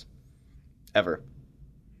minutes. Ever.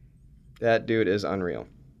 That dude is unreal.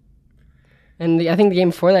 And I think the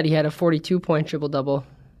game before that, he had a 42-point triple-double.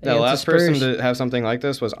 The last person to have something like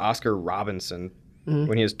this was Oscar Robinson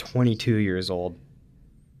when he was 22 years old.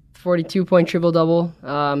 42-point triple-double.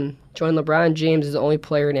 Joined LeBron James as the only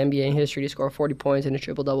player in NBA history to score 40 points in a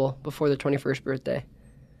triple-double before their 21st birthday.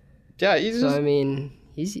 Yeah, he's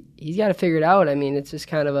got to figure it out. I mean, it's just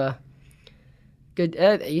kind of a good.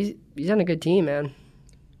 He's on a good team, man.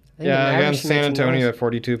 Against San Antonio at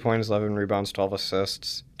 42 points, 11 rebounds, 12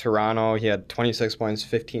 assists. Toronto, he had 26 points,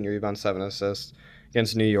 15 rebounds, 7 assists.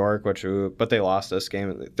 Against New York, but they lost this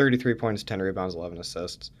game, 33 points, 10 rebounds, 11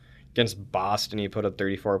 assists. Against Boston, he put up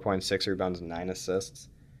 34 points, 6 rebounds, and 9 assists.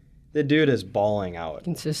 The dude is balling out.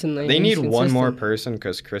 Consistently. They need one more person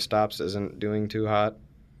because Kristaps isn't doing too hot.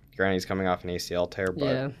 Granted, he's coming off an ACL tear,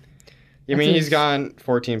 but he's gone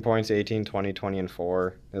 14 points, 18, 20, 20, and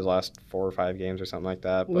 4 his last 4 or 5 games or something like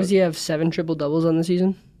that. Does he have 7 triple-doubles on the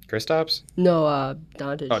season? Kristaps? No,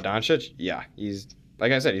 Doncic. Oh, Doncic? Yeah, he's,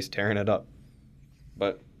 like I said, he's tearing it up.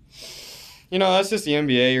 But, that's just the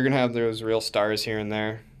NBA. You're going to have those real stars here and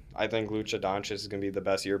there. I think Luka Doncic is going to be the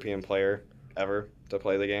best European player ever to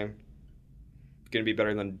play the game. Going to be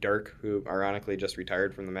better than Dirk, who ironically just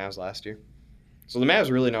retired from the Mavs last year. So the Mavs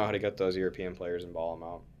really know how to get those European players and ball them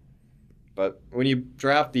out. But when you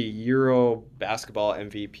draft the Euro basketball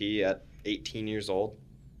MVP at 18 years old,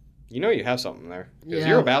 you have something there. Because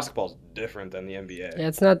Euro basketball is different than the NBA. Yeah,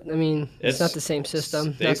 it's not the same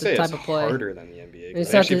system. They not say the type it's of play. harder than the NBA.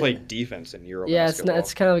 They actually play defense in Euro basketball. Yeah,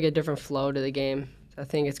 it's kind of like a different flow to the game. I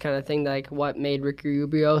think it's kind of thing like what made Ricky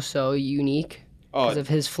Rubio so unique because of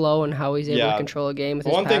his flow and how he's able to control a game with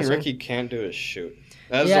his passing. One thing Ricky can't do is shoot.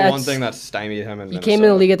 That's the one thing that stymied him in Minnesota. He came in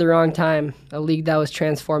the league at the wrong time, a league that was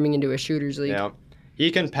transforming into a shooter's league. Yeah.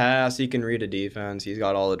 He can pass, he can read a defense, he's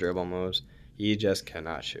got all the dribble moves. He just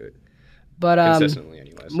cannot shoot. But consistently,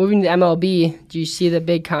 anyways. Moving to MLB, do you see the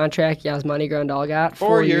big contract Yasmani Grandal got?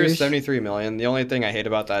 4 years, $73 million. The only thing I hate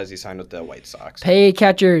about that is he signed with the White Sox. Pay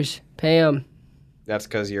catchers. Pay them. That's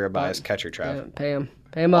because you're a biased catcher, Trav. Yeah, pay them.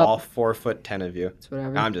 Pay them up. All 4'10" of you. It's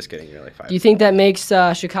whatever. I'm just kidding. You're like 5. Do you think that makes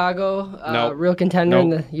Chicago a real contender?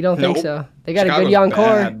 Nope. You don't think so? They got Chicago's a good young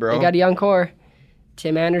core. Bro. They got a young core.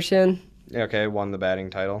 Tim Anderson. Okay, won the batting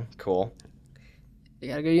title. Cool. They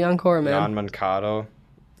got a good young core, man. John Mancado.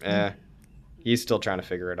 He's still trying to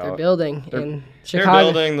figure it out. They're building. In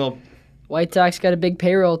Chicago, they're building. White Sox got a big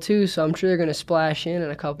payroll, too, so I'm sure they're going to splash in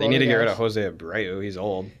a couple. They need to get rid of Jose Abreu. He's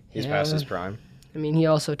old. He's past his prime. I mean, he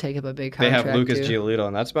also take up a big contract. They have Lucas Giolito,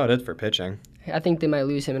 and that's about it for pitching. I think they might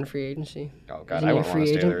lose him in free agency. Oh, God, I wouldn't want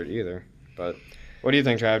to stay there either. But what do you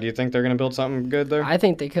think, Trav? Do you think they're going to build something good there? I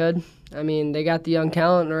think they could. I mean, they got the young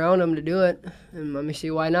talent around them to do it. And let me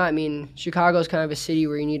see, why not? I mean, Chicago's kind of a city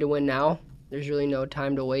where you need to win now. There's really no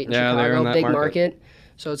time to wait in Chicago. They're in that big market.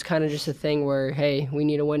 So it's kind of just a thing where, hey, we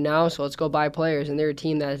need to win now, so let's go buy players. And they're a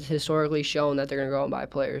team that's historically shown that they're going to go out and buy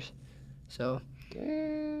players. So...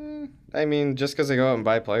 I mean, just because they go out and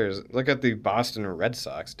buy players. Look at the Boston Red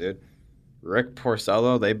Sox, dude. Rick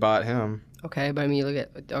Porcello, they bought him. Okay, but I mean,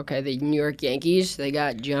 the New York Yankees, they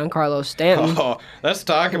got Giancarlo Stanton. Oh, let's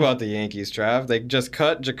talk about the Yankees, Trav. They just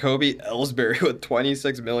cut Jacoby Ellsbury with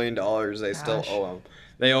 $26 million. They still owe him.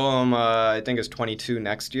 They owe him, I think it's 22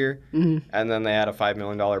 next year, and then they had a $5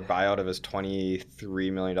 million buyout of his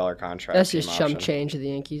 $23 million contract. That's just chump change of the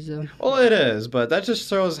Yankees, though. Well, it is, but that just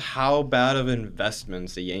shows how bad of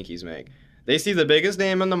investments the Yankees make. They see the biggest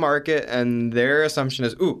name in the market, and their assumption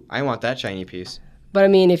is, ooh, I want that shiny piece. But, I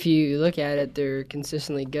mean, if you look at it, they're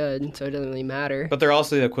consistently good, so it doesn't really matter. But they're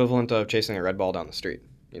also the equivalent of chasing a red ball down the street,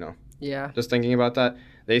 you know? Yeah. Just thinking about that.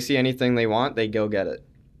 They see anything they want, they go get it.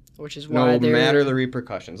 Which is why no matter the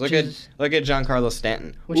repercussions. Look at Giancarlo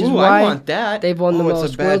Stanton. Which is why I want that. They've won the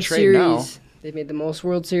most World Series. Now. They've made the most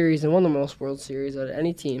World Series and won the most World Series out of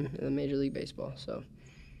any team in the Major League Baseball. So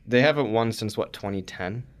they haven't won since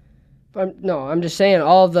 2010. I'm just saying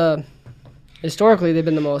historically they've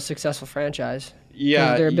been the most successful franchise.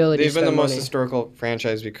 Yeah, their ability they've to been the spend most money. historical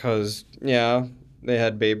franchise because they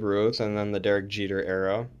had Babe Ruth and then the Derek Jeter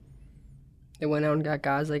era. They went out and got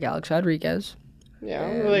guys like Alex Rodriguez.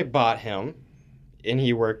 Yeah, they bought him, and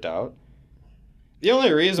he worked out. The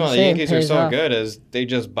only reason why the Yankees are so good is they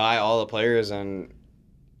just buy all the players, and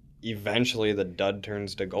eventually the dud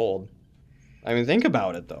turns to gold. I mean, think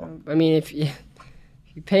about it, though. I mean, if you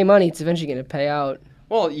pay money, it's eventually going to pay out.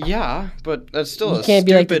 Well, yeah, but that's still you can't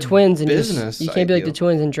be like the Twins and business. You can't be like the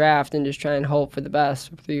Twins and draft and just try and hope for the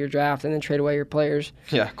best through your draft and then trade away your players.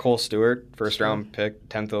 Yeah, Cole Stewart, first-round pick,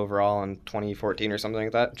 10th overall in 2014 or something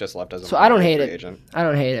like that, just left as a So I don't hate it. Agent. I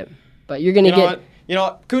don't hate it. But you're going to get... You know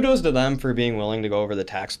what? Kudos to them for being willing to go over the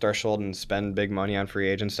tax threshold and spend big money on free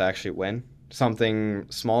agents to actually win. Something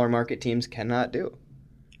smaller market teams cannot do.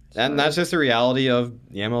 And that's just the reality of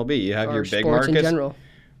the MLB. You have your big markets. In general.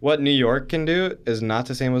 What New York can do is not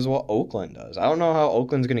the same as what Oakland does. I don't know how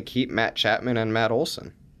Oakland's going to keep Matt Chapman and Matt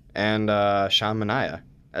Olson and Sean Manaea.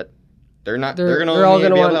 They're going to only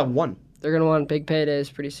be able to have one. They're going to want big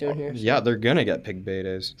paydays pretty soon here. So. Yeah, they're going to get big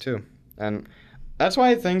paydays too. And that's why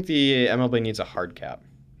I think the MLB needs a hard cap.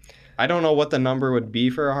 I don't know what the number would be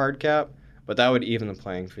for a hard cap, but that would even the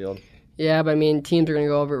playing field. Yeah, but I mean, teams are going to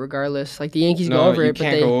go over it regardless. Like the Yankees go over it, but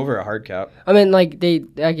you can't go over a hard cap. I mean, like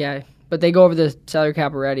but they go over the salary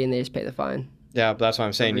cap already and they just pay the fine. Yeah, but that's what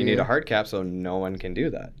I'm saying. You need a hard cap, so no one can do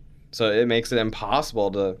that. So it makes it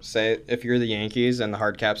impossible to say if you're the Yankees and the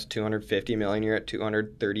hard cap's $250 million, you're at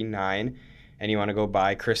 $239, and you want to go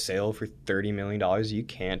buy Chris Sale for $30 million, you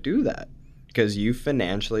can't do that because you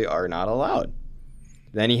financially are not allowed.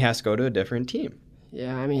 Then he has to go to a different team.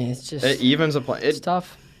 Yeah, I mean, it's just... It evens a play. It's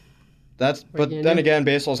tough. But then again,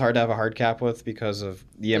 baseball's hard to have a hard cap with because of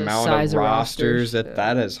the amount of rosters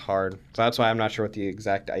that is hard. So that's why I'm not sure what the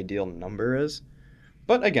exact ideal number is.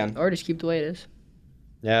 But again... Or just keep the way it is.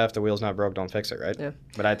 Yeah, if the wheel's not broke, don't fix it, right? Yeah.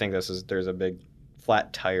 But I think there's a big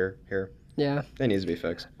flat tire here. Yeah. That needs to be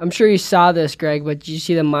fixed. I'm sure you saw this, Greg, but did you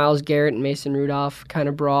see the Myles Garrett and Mason Rudolph kind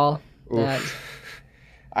of brawl?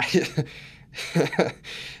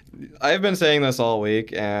 I've been saying this all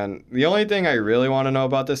week, and the only thing I really want to know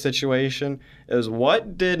about this situation is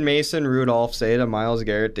what did Mason Rudolph say to Myles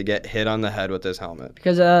Garrett to get hit on the head with his helmet?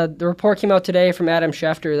 Because the report came out today from Adam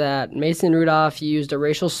Schefter that Mason Rudolph used a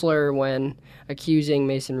racial slur when accusing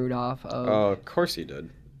Mason Rudolph of course he did.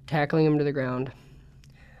 Tackling him to the ground.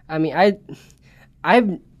 I mean,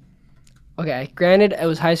 okay, granted, it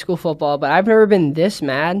was high school football, but I've never been this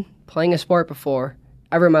mad playing a sport before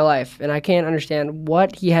ever in my life, and I can't understand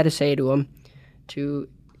what he had to say to him to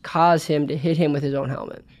cause him to hit him with his own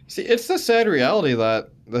helmet. See, it's the sad reality that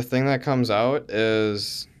the thing that comes out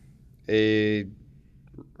is a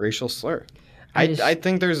racial slur. I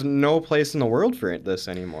think there's no place in the world for this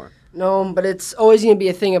anymore. No, but it's always going to be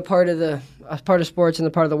a thing, a part of sports and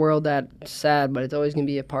a part of the world that's sad, but it's always going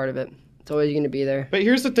to be a part of it. It's always going to be there. But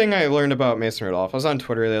here's the thing I learned about Mason Rudolph. I was on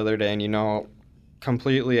Twitter the other day, and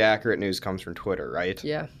completely accurate news comes from Twitter, right?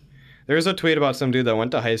 Yeah. There's a tweet about some dude that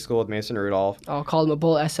went to high school with Mason Rudolph. Oh, called him a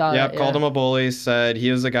bully. I saw that. Called him a bully, said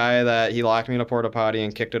he was the guy that he locked me in a porta potty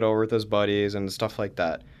and kicked it over with his buddies and stuff like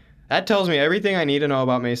that. That tells me everything I need to know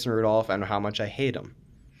about Mason Rudolph and how much I hate him.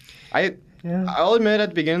 I'll admit at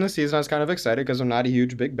the beginning of the season I was kind of excited because I'm not a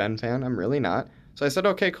huge Big Ben fan. I'm really not. So I said,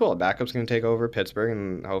 okay, cool. Backup's going to take over Pittsburgh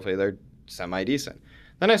and hopefully they're semi-decent.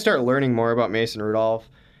 Then I start learning more about Mason Rudolph.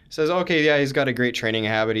 Says, okay, yeah, he's got a great training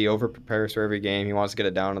habit. He over-prepares for every game. He wants to get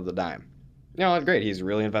it down to the dime. Great. He's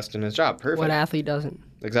really invested in his job. Perfect. What athlete doesn't?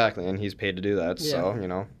 Exactly, and he's paid to do that. Yeah.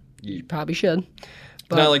 So, You probably should.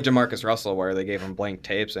 But not like Jamarcus Russell where they gave him blank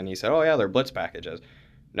tapes and he said, oh, yeah, they're blitz packages.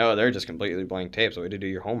 No, they're just completely blank tapes. So way to do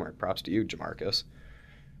your homework. Props to you, Jamarcus.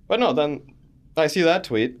 But no, then I see that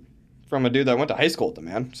tweet from a dude that went to high school with the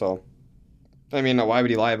man. So, I mean, why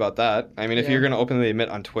would he lie about that? I mean, if you're going to openly admit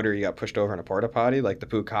on Twitter you got pushed over in a porta potty, like the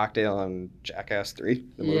Pooh Cocktail on Jackass 3,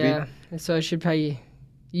 the movie. Yeah, so it should probably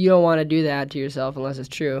You don't want to do that to yourself unless it's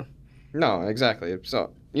true. No, exactly.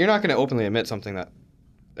 So you're not going to openly admit something that,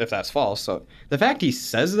 if that's false. So the fact he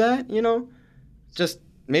says that, just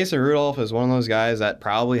Mason Rudolph is one of those guys that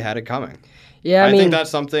probably had it coming. Yeah, I think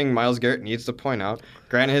that's something Myles Garrett needs to point out.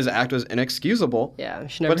 Granted, his act was inexcusable. Yeah,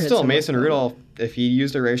 should never but hit still, someone Mason with that. Rudolph, if he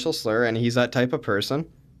used a racial slur and he's that type of person,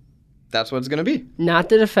 that's what it's going to be. Not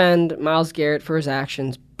to defend Myles Garrett for his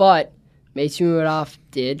actions, but Mason Rudolph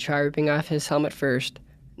did try ripping off his helmet first.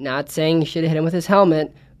 Not saying he should have hit him with his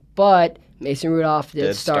helmet, but Mason Rudolph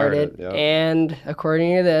did start it, yeah. and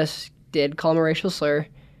according to this, did call him a racial slur.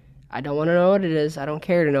 I don't want to know what it is. I don't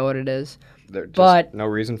care to know what it is. There's just But- no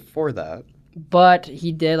reason for that. But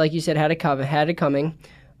he did, like you said, had it coming.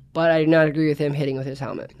 But I do not agree with him hitting with his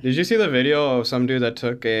helmet. Did you see the video of some dude that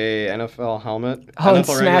took a NFL helmet? Oh, and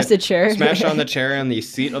NFL smashed the chair? Smashed on the chair, and the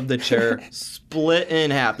seat of the chair split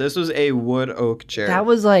in half. This was a wood oak chair. That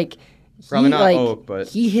was like... Probably he, not like, oak, but...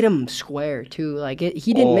 He hit him square, too.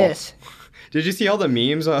 He didn't miss. Did you see all the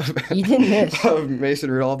memes of, He didn't miss. of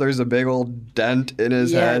Mason Rudolph? There's a big old dent in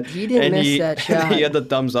his head. He didn't miss that shot. He had the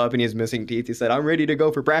thumbs up and he's missing teeth. He said, "I'm ready to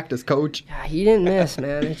go for practice, coach." Yeah, he didn't miss,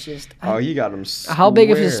 man. It's just... Oh, he got him How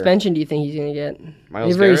big of a square. suspension do you think he's going to get?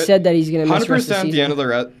 Myles They've already Garrett? said that he's going to miss the rest of the 100% season. the end of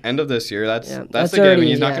the end of this year. That's Yeah, that's that's the given. already-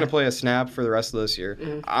 He's not yeah. going to play a snap for the rest of this year.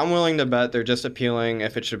 I'm willing to bet they're just appealing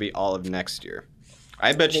if it should be all of next year.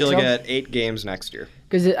 I bet Think she'll so? get 8 games next year.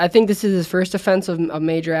 Because I think this is his first offense of a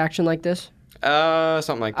major action like this.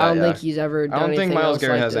 Something like that. I don't yeah. think he's ever done I don't think anything Myles else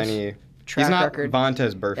Garrett like has this. any. Track He's not record.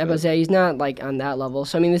 Vontez Burfict. Yeah, but he's not on that level.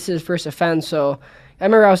 So I mean, this is his first offense. So I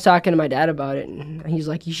remember I was talking to my dad about it, and he's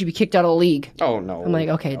like, "You should be kicked out of the league." Oh no. I'm like,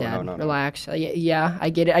 "Okay, No, Dad, no. relax." Yeah, I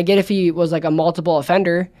get it. I get if he was like a multiple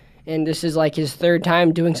offender, and this is like his third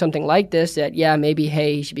time doing something like this. That maybe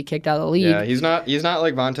he should be kicked out of the league. Yeah, he's not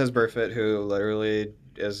like Vontez Burfict, who literally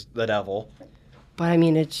is the devil. But I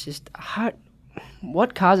mean, it's just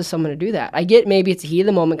what causes someone to do that? I get maybe it's a heat of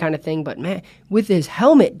the moment kind of thing, but man, with his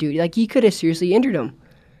helmet, dude, he could have seriously injured him.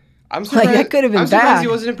 I'm surprised. that could have been I'm surprised bad. he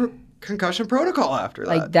wasn't in concussion protocol after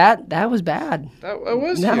that. That was bad. That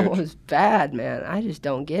was That huge. was bad, man. I just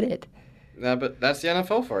don't get it. Yeah, but that's the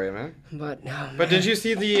NFL for you, man. But no. But did you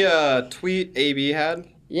see the tweet AB had?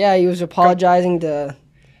 Yeah, he was apologizing to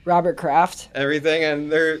Robert Kraft. Everything,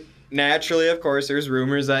 and there naturally, of course, there's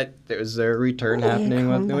rumors that there's a return happening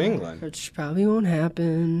with New England. Which probably won't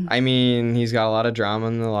happen. I mean, he's got a lot of drama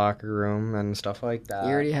in the locker room and stuff like that. He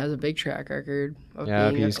already has a big track record of Yeah,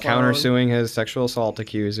 being he's a clown. countersuing his sexual assault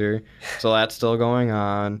accuser, so that's still going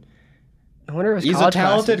on. I wonder if his He's a college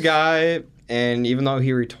talented classes- guy, and even though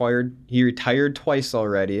he retired twice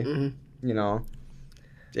already. Mhm.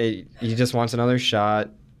 He just wants another shot.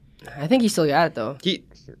 I think he still got it though. He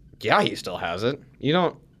still has it.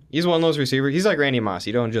 He's one of those receivers. He's like Randy Moss.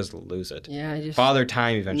 You don't just lose it. Yeah, just Father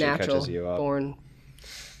Time eventually natural, catches you up. born.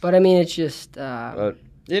 But I mean, it's just. But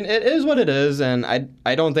it is what it is, and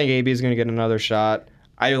I don't think AB is going to get another shot.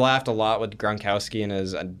 I laughed a lot with Gronkowski and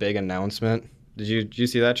his big announcement. Did you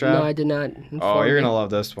see that, Trav? No, I did not. Oh, you're gonna love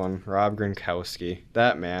this one, Rob Gronkowski.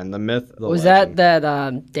 That man, the myth, the Was legend.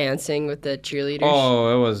 that dancing with the cheerleaders?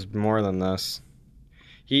 Oh, it was more than this.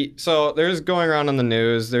 So there's going around in the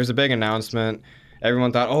news. There's a big announcement.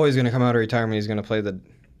 Everyone thought, he's gonna come out of retirement. He's gonna play the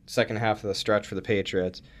second half of the stretch for the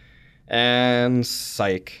Patriots. And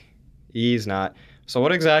psych, he's not. So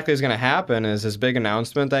what exactly is gonna happen is his big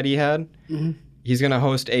announcement that he had. Mhm. He's going to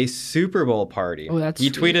host a Super Bowl party. Oh, that's he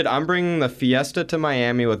sweet. tweeted, "I'm bringing the Fiesta to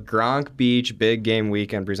Miami with Gronk Beach Big Game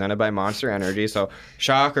Weekend presented by Monster Energy." So,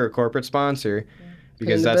 shocker, corporate sponsor,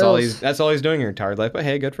 because Paying the that's all he's doing in retired life. But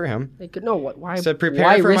hey, good for him. They could, no, what? Why? He said, why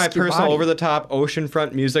 "Prepare for my risk your personal body? over-the-top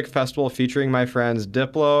oceanfront music festival featuring my friends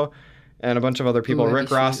Diplo and a bunch of other people. Ooh, that'd Rick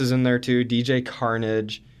be Ross sweet. is in there too. DJ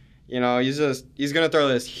Carnage. He's going to throw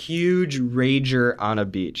this huge rager on a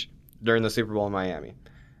beach during the Super Bowl in Miami."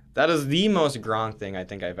 That is the most Gronk thing I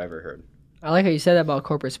think I've ever heard. I like how you said that about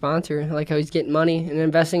corporate sponsor. I like how he's getting money and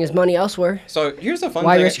investing his money elsewhere. So here's the fun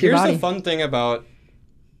Why thing. risk your Here's the body? fun thing about,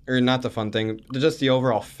 or not the fun thing, just the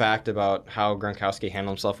overall fact about how Gronkowski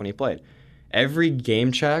handled himself when he played. Every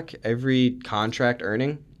game check, every contract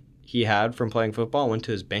earning he had from playing football went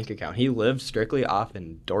to his bank account. He lived strictly off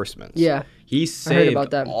endorsements. Yeah, He heard saved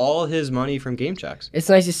about that. all his money from game checks. it's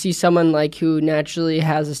nice to see someone who naturally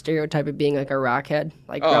has a stereotype of being like a rockhead,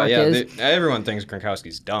 like Oh, Gronk yeah. is. Everyone thinks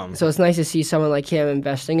Gronkowski's dumb. So it's nice to see someone like him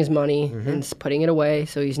investing his money Mm-hmm. and putting it away,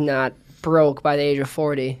 so he's not broke by the age of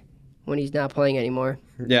 40 when he's not playing anymore.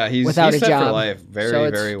 Yeah, he's without a set for job. life very, So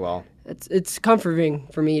it's- very well. It's comforting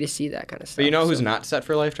for me to see that kind of stuff. But you know who's so. not set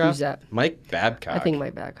for life, Trav? Who's that? Mike Babcock. I think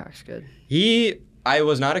Mike Babcock's good. I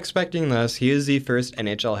was not expecting this. He is the first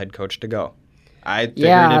NHL head coach to go. I figured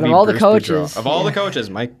Yeah, it'd out of be all the Bruce coaches. Boudreaux. Of all the Yeah. coaches,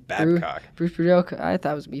 Mike Babcock. Bruce Boudreaux, I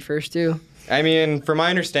thought it was going to be first, too. I mean, from my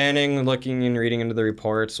understanding, looking and reading into the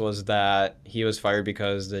reports, was that he was fired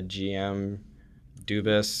because the GM,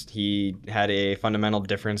 Dubas, he had a fundamental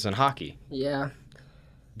difference in hockey. Yeah.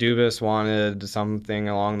 Dubas wanted something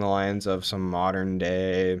along the lines of some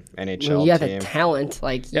modern-day NHL When you got team. the talent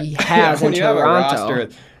like he Yeah, has when in you have a Toronto. roster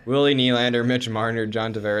with Willie Nylander, Mitch Marner,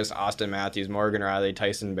 John Tavares, Austin Matthews, Morgan Riley,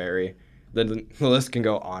 Tyson Barrie, the list can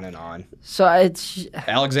go on and on. So it's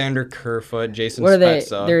Alexander Kerfoot, Jason what are they?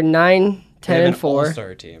 Spezza. They're 9, 10, They have and an 4.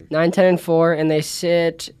 all-star team. 9, 10, and 4, and they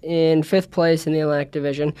sit in 5th place in the Atlantic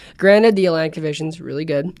Division. Granted, the Atlantic Division's really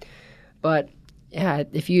good, but yeah,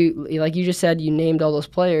 if you like you just said, you named all those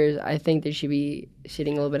players. I think they should be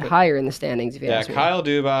sitting a little bit higher in the standings. If you Yeah, ask me. Kyle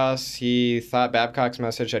Dubas, he thought Babcock's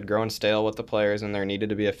message had grown stale with the players and there needed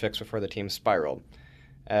to be a fix before the team spiraled.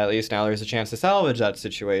 At least now there's a chance to salvage that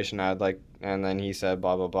situation. And then he said,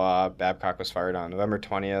 blah, blah, blah. Babcock was fired on November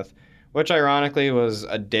 20th, which ironically was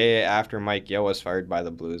a day after Mike Yeo was fired by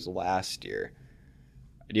the Blues last year.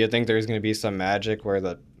 Do you think there's going to be some magic where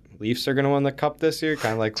the Leafs are going to win the Cup this year?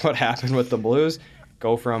 Kind of like what happened with the Blues?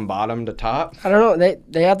 Go from bottom to top? I don't know.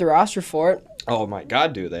 They have the roster for it. Oh my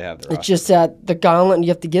God, do they have the It's roster just that the gauntlet you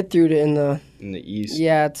have to get through in the in the East?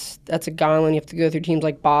 yeah. That's a gauntlet you have to go through. Teams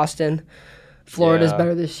like Boston, Florida's Yeah.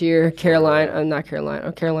 better this year. Carolina, not Carolina.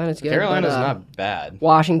 Oh, Carolina's good. Carolina's but, not bad.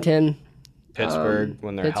 Washington, Pittsburgh,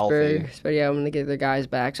 when they're Pittsburgh, healthy. but yeah, when they get their guys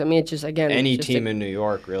back. So I mean, it's just again Any just team in New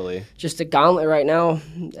York, really. just a gauntlet right now.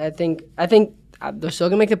 I think they're still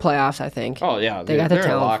gonna make the playoffs. I think Oh, yeah. they got the they're a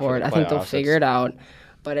talent lock for it. the I think they'll playoffs. figure it out.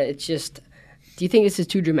 But it's just, do you think this is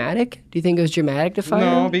too dramatic? Do you think it was dramatic to fire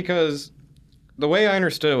No, him? because the way I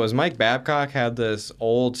understood it was Mike Babcock had this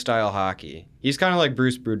old-style hockey. He's kind of like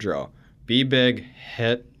Bruce Boudreau. Be big,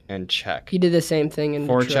 hit, and check. He did the same thing in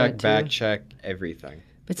Detroit, Forecheck, too. back check, everything.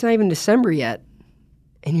 But it's not even December yet,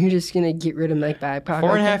 and you're just gonna get rid of Mike Babcock.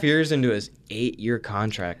 4.5 years into his 8-year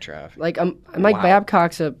contract, Trav. Like Mike Wow.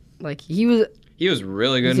 Babcock's he was He was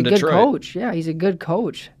really good he's in a good Detroit. coach. Yeah, he's a good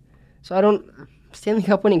coach. So I don't Stanley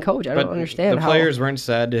Cup winning coach. I But don't understand the how. players weren't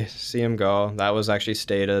sad to see him go. That was actually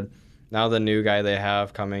stated. Now the new guy they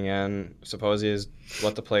have coming in, suppose he is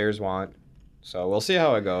what the players want. So we'll see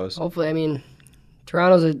how it goes. Hopefully, I mean,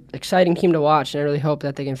 Toronto's an exciting team to watch, and I really hope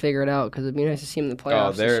that they can figure it out because it'd be nice to see them in the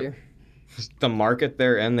playoffs this year. The market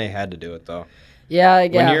they're in, they had to do it though. Yeah. When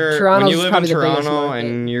Toronto's you live in probably the biggest Toronto market.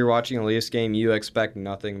 and you're watching a Leafs game, you expect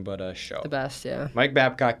nothing but a show. The best, yeah. Mike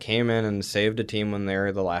Babcock came in and saved a team when they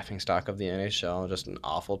were the laughingstock of the NHL. Just an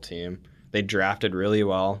awful team. They drafted really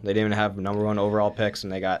well. They didn't even have number 1 overall picks,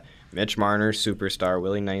 and they got Mitch Marner, superstar,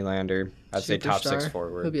 Willie Nylander. I'd say top 6 Superstar.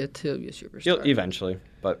 forward. He'll be a superstar. Eventually,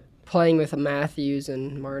 but Playing with Matthews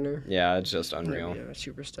and Marner. yeah, it's just unreal. Yeah, a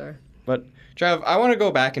superstar. But, Trev, I want to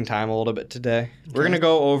go back in time a little bit today. We're going to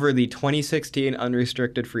go over the 2016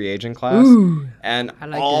 unrestricted free agent class Ooh, and I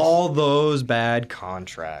like all those bad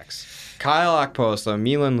contracts. Kyle Okposo,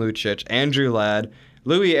 Milan Lucic, Andrew Ladd,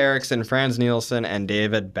 Louis Eriksson, Franz Nielsen, and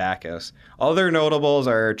David Backes. Other notables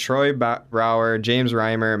are Troy Brouwer, James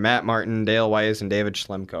Reimer, Matt Martin, Dale Weiss, and David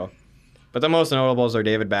Schlemko. But the most notables are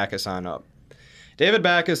David Backes on up. David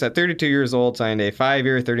Backes, at 32 years old, signed a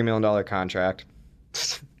 5-year, $30 million contract.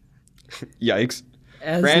 Yikes.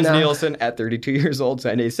 As Franz now- Nielsen, at 32 years old,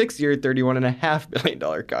 signed a 6-year, $31.5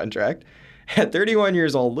 million contract. At 31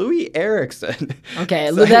 years old, Louis Eriksson. Okay,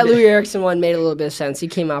 signed that Louis Eriksson one made a little bit of sense. He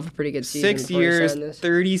came off a pretty good season. 6 before he years, signed this.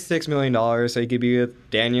 $36 million, so he could be with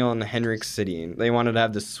Daniel and the Henrik Sedin. They wanted to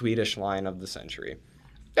have the Swedish line of the century.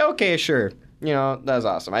 Okay, sure. You know, that's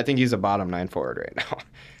awesome. I think he's a bottom 9 forward right now.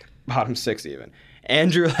 Bottom 6 even.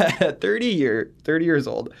 Andrew Ladd, at 30 years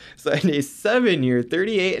old, signed a 7-year,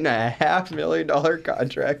 $38.5 million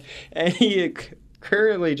contract, and he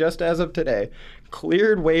currently, just as of today,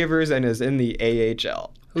 cleared waivers and is in the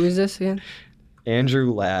AHL. Who is this again?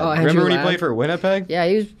 Andrew Ladd. Oh, Andrew Remember when he Ladd. played for Winnipeg? Yeah,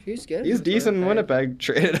 he was good. He's decent in Winnipeg.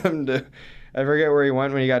 Traded him to, I forget where he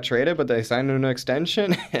went when he got traded, but they signed him to an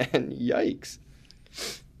extension, and yikes.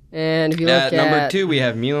 And if you look At number 2, we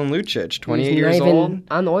have Milan Lucic, 28 he's years not even old.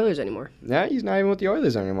 on the Oilers anymore. Yeah, he's not even with the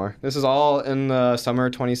Oilers anymore. This is all in the summer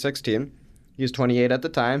of 2016. He was 28 at the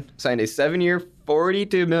time. Signed a 7-year,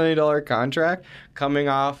 $42 million contract coming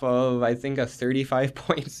off of, I think, a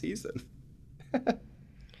 35-point season.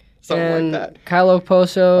 Something and like that. Kyle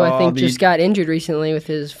Okposo, I Oh, think, the- just got injured recently with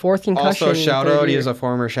his 4th concussion. Also, shout out, he year. is a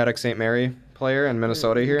former Shattuck St. Mary player in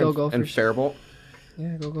Minnesota here Go in Gophers. Faribault.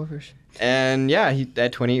 Yeah, go Gophers. And yeah, he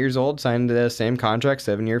at 28 years old signed the same contract,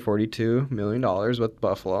 7-year, $42 million with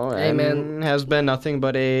Buffalo, and Hey, man. has been nothing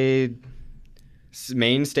but a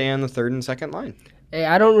mainstay on the third and second line. Hey,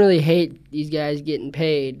 I don't really hate these guys getting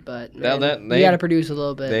paid, but man, you got to produce a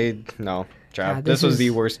little bit. God, this was the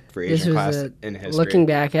worst free agent class in history. Looking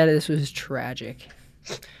back at it, this was tragic.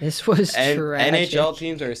 This was tragic. NHL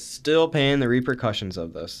teams are still paying the repercussions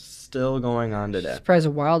of this. Still going on today. Surprised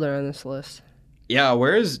Wilder on this list. Yeah,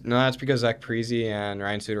 that's because Zach Parise and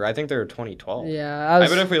Ryan Suter. I think they were 2012. Yeah, I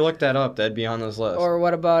bet if we looked that up, that'd be on this list. Or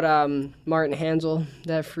what about Martin Hanzal,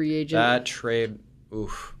 that free agent? That trade,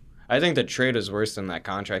 oof. I think the trade is worse than that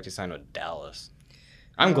contract he signed with Dallas.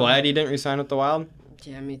 I'm glad he didn't re-sign with the Wild.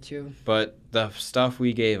 Yeah, me too. But the stuff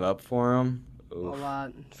we gave up for him, oof. A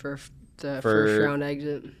lot for the first round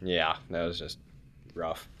exit. Yeah, that was just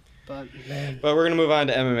rough. But man. But we're gonna move on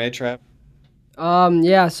to MMA, Trap.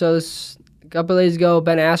 Yeah. So a couple of days ago,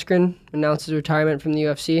 Ben Askren announced his retirement from the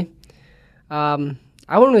UFC. I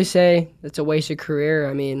wouldn't really say it's a wasted career.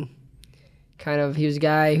 I mean, he was a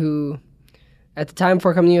guy who, at the time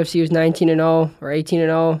before coming to the UFC, was 19-0 or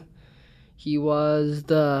 18-0. He was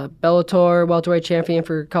the Bellator welterweight champion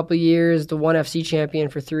for a couple of years, the ONE FC champion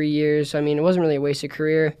for 3 years. So, I mean, it wasn't really a wasted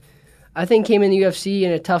career. I think came in the UFC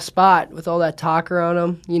in a tough spot with all that talk around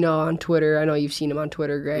him, on Twitter. I know you've seen him on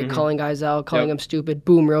Twitter, Greg, calling guys out, calling him stupid.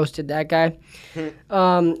 Boom, roasted that guy.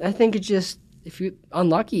 I think it's just,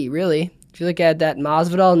 unlucky, really. If you look at that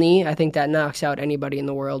Masvidal knee, I think that knocks out anybody in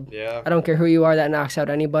the world. Yeah. I don't care who you are, that knocks out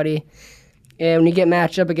anybody. And when you get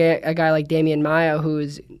matched up against a guy like Damian Maia, who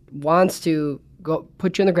wants to go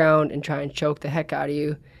put you on the ground and try and choke the heck out of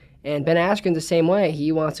you, and Ben Askren's the same way.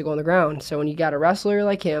 He wants to go on the ground. So when you got a wrestler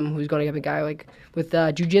like him who's going to get a guy with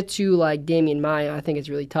jiu-jitsu like Damian Maia, I think it's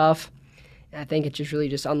really tough. And I think it's just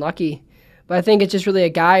really unlucky. But I think it's just really a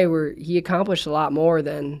guy where he accomplished a lot more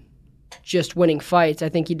than just winning fights. I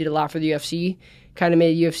think he did a lot for the UFC, kind of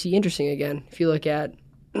made the UFC interesting again. If you look at,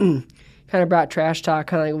 kind of brought trash talk,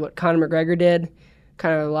 kind of like what Conor McGregor did,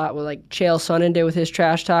 kind of a lot what like Chael Sonnen did with his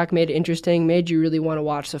trash talk, made it interesting, made you really want to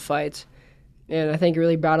watch the fights. And I think it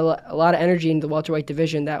really brought a lot of energy into the welterweight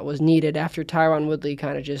division that was needed after Tyron Woodley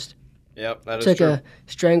kind of just took a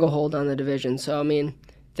stranglehold on the division. So, I mean,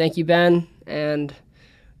 thank you, Ben, and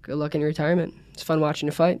good luck in your retirement. It's fun watching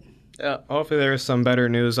you fight. Yeah, hopefully there's some better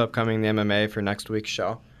news upcoming in the MMA for next week's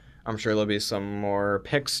show. I'm sure there'll be some more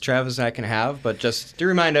picks Travis and I can have, but just to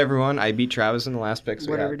remind everyone, I beat Travis in the last picks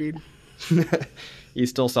we had. Whatever, dude. He's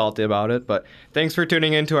still salty about it, but thanks for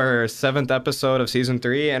tuning in to our 7th episode of Season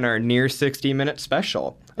 3 and our near 60-minute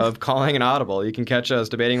special of Calling an Audible. You can catch us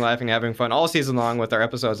debating, laughing, having fun all season long with our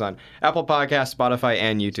episodes on Apple Podcasts, Spotify,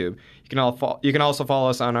 and YouTube. You can also follow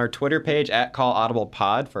us on our Twitter page at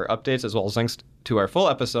CallAudiblePod for updates as well as links to our full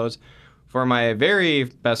episodes. For my very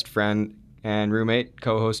best friend and roommate,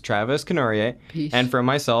 co-host Travis Canourier, and for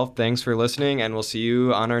myself, thanks for listening, and we'll see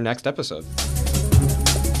you on our next episode.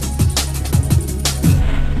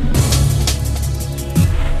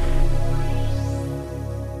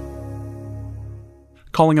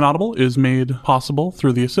 Calling an Audible is made possible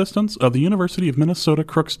through the assistance of the University of Minnesota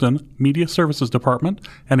Crookston Media Services Department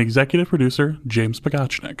and executive producer James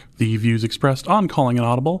Pagachnik. The views expressed on Calling an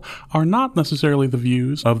Audible are not necessarily the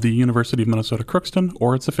views of the University of Minnesota Crookston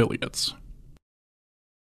or its affiliates.